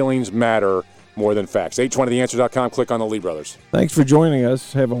 and feelings matter more than facts. 820theanswer.com. Click on the Lee Brothers. Thanks for joining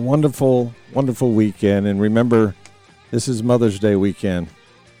us. Have a wonderful, wonderful weekend. And remember, this is Mother's Day weekend.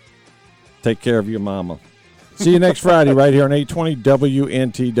 Take care of your mama. See you next Friday right here on 820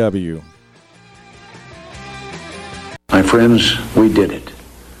 WNTW. My friends, we did it.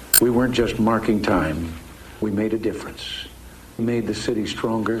 We weren't just marking time. We made a difference. We made the city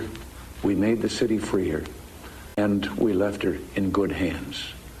stronger. We made the city freer. And we left her in good hands.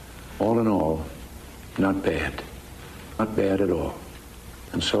 All in all, not bad. Not bad at all.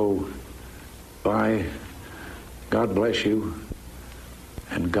 And so, God bless you,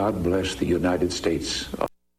 and God bless the United States.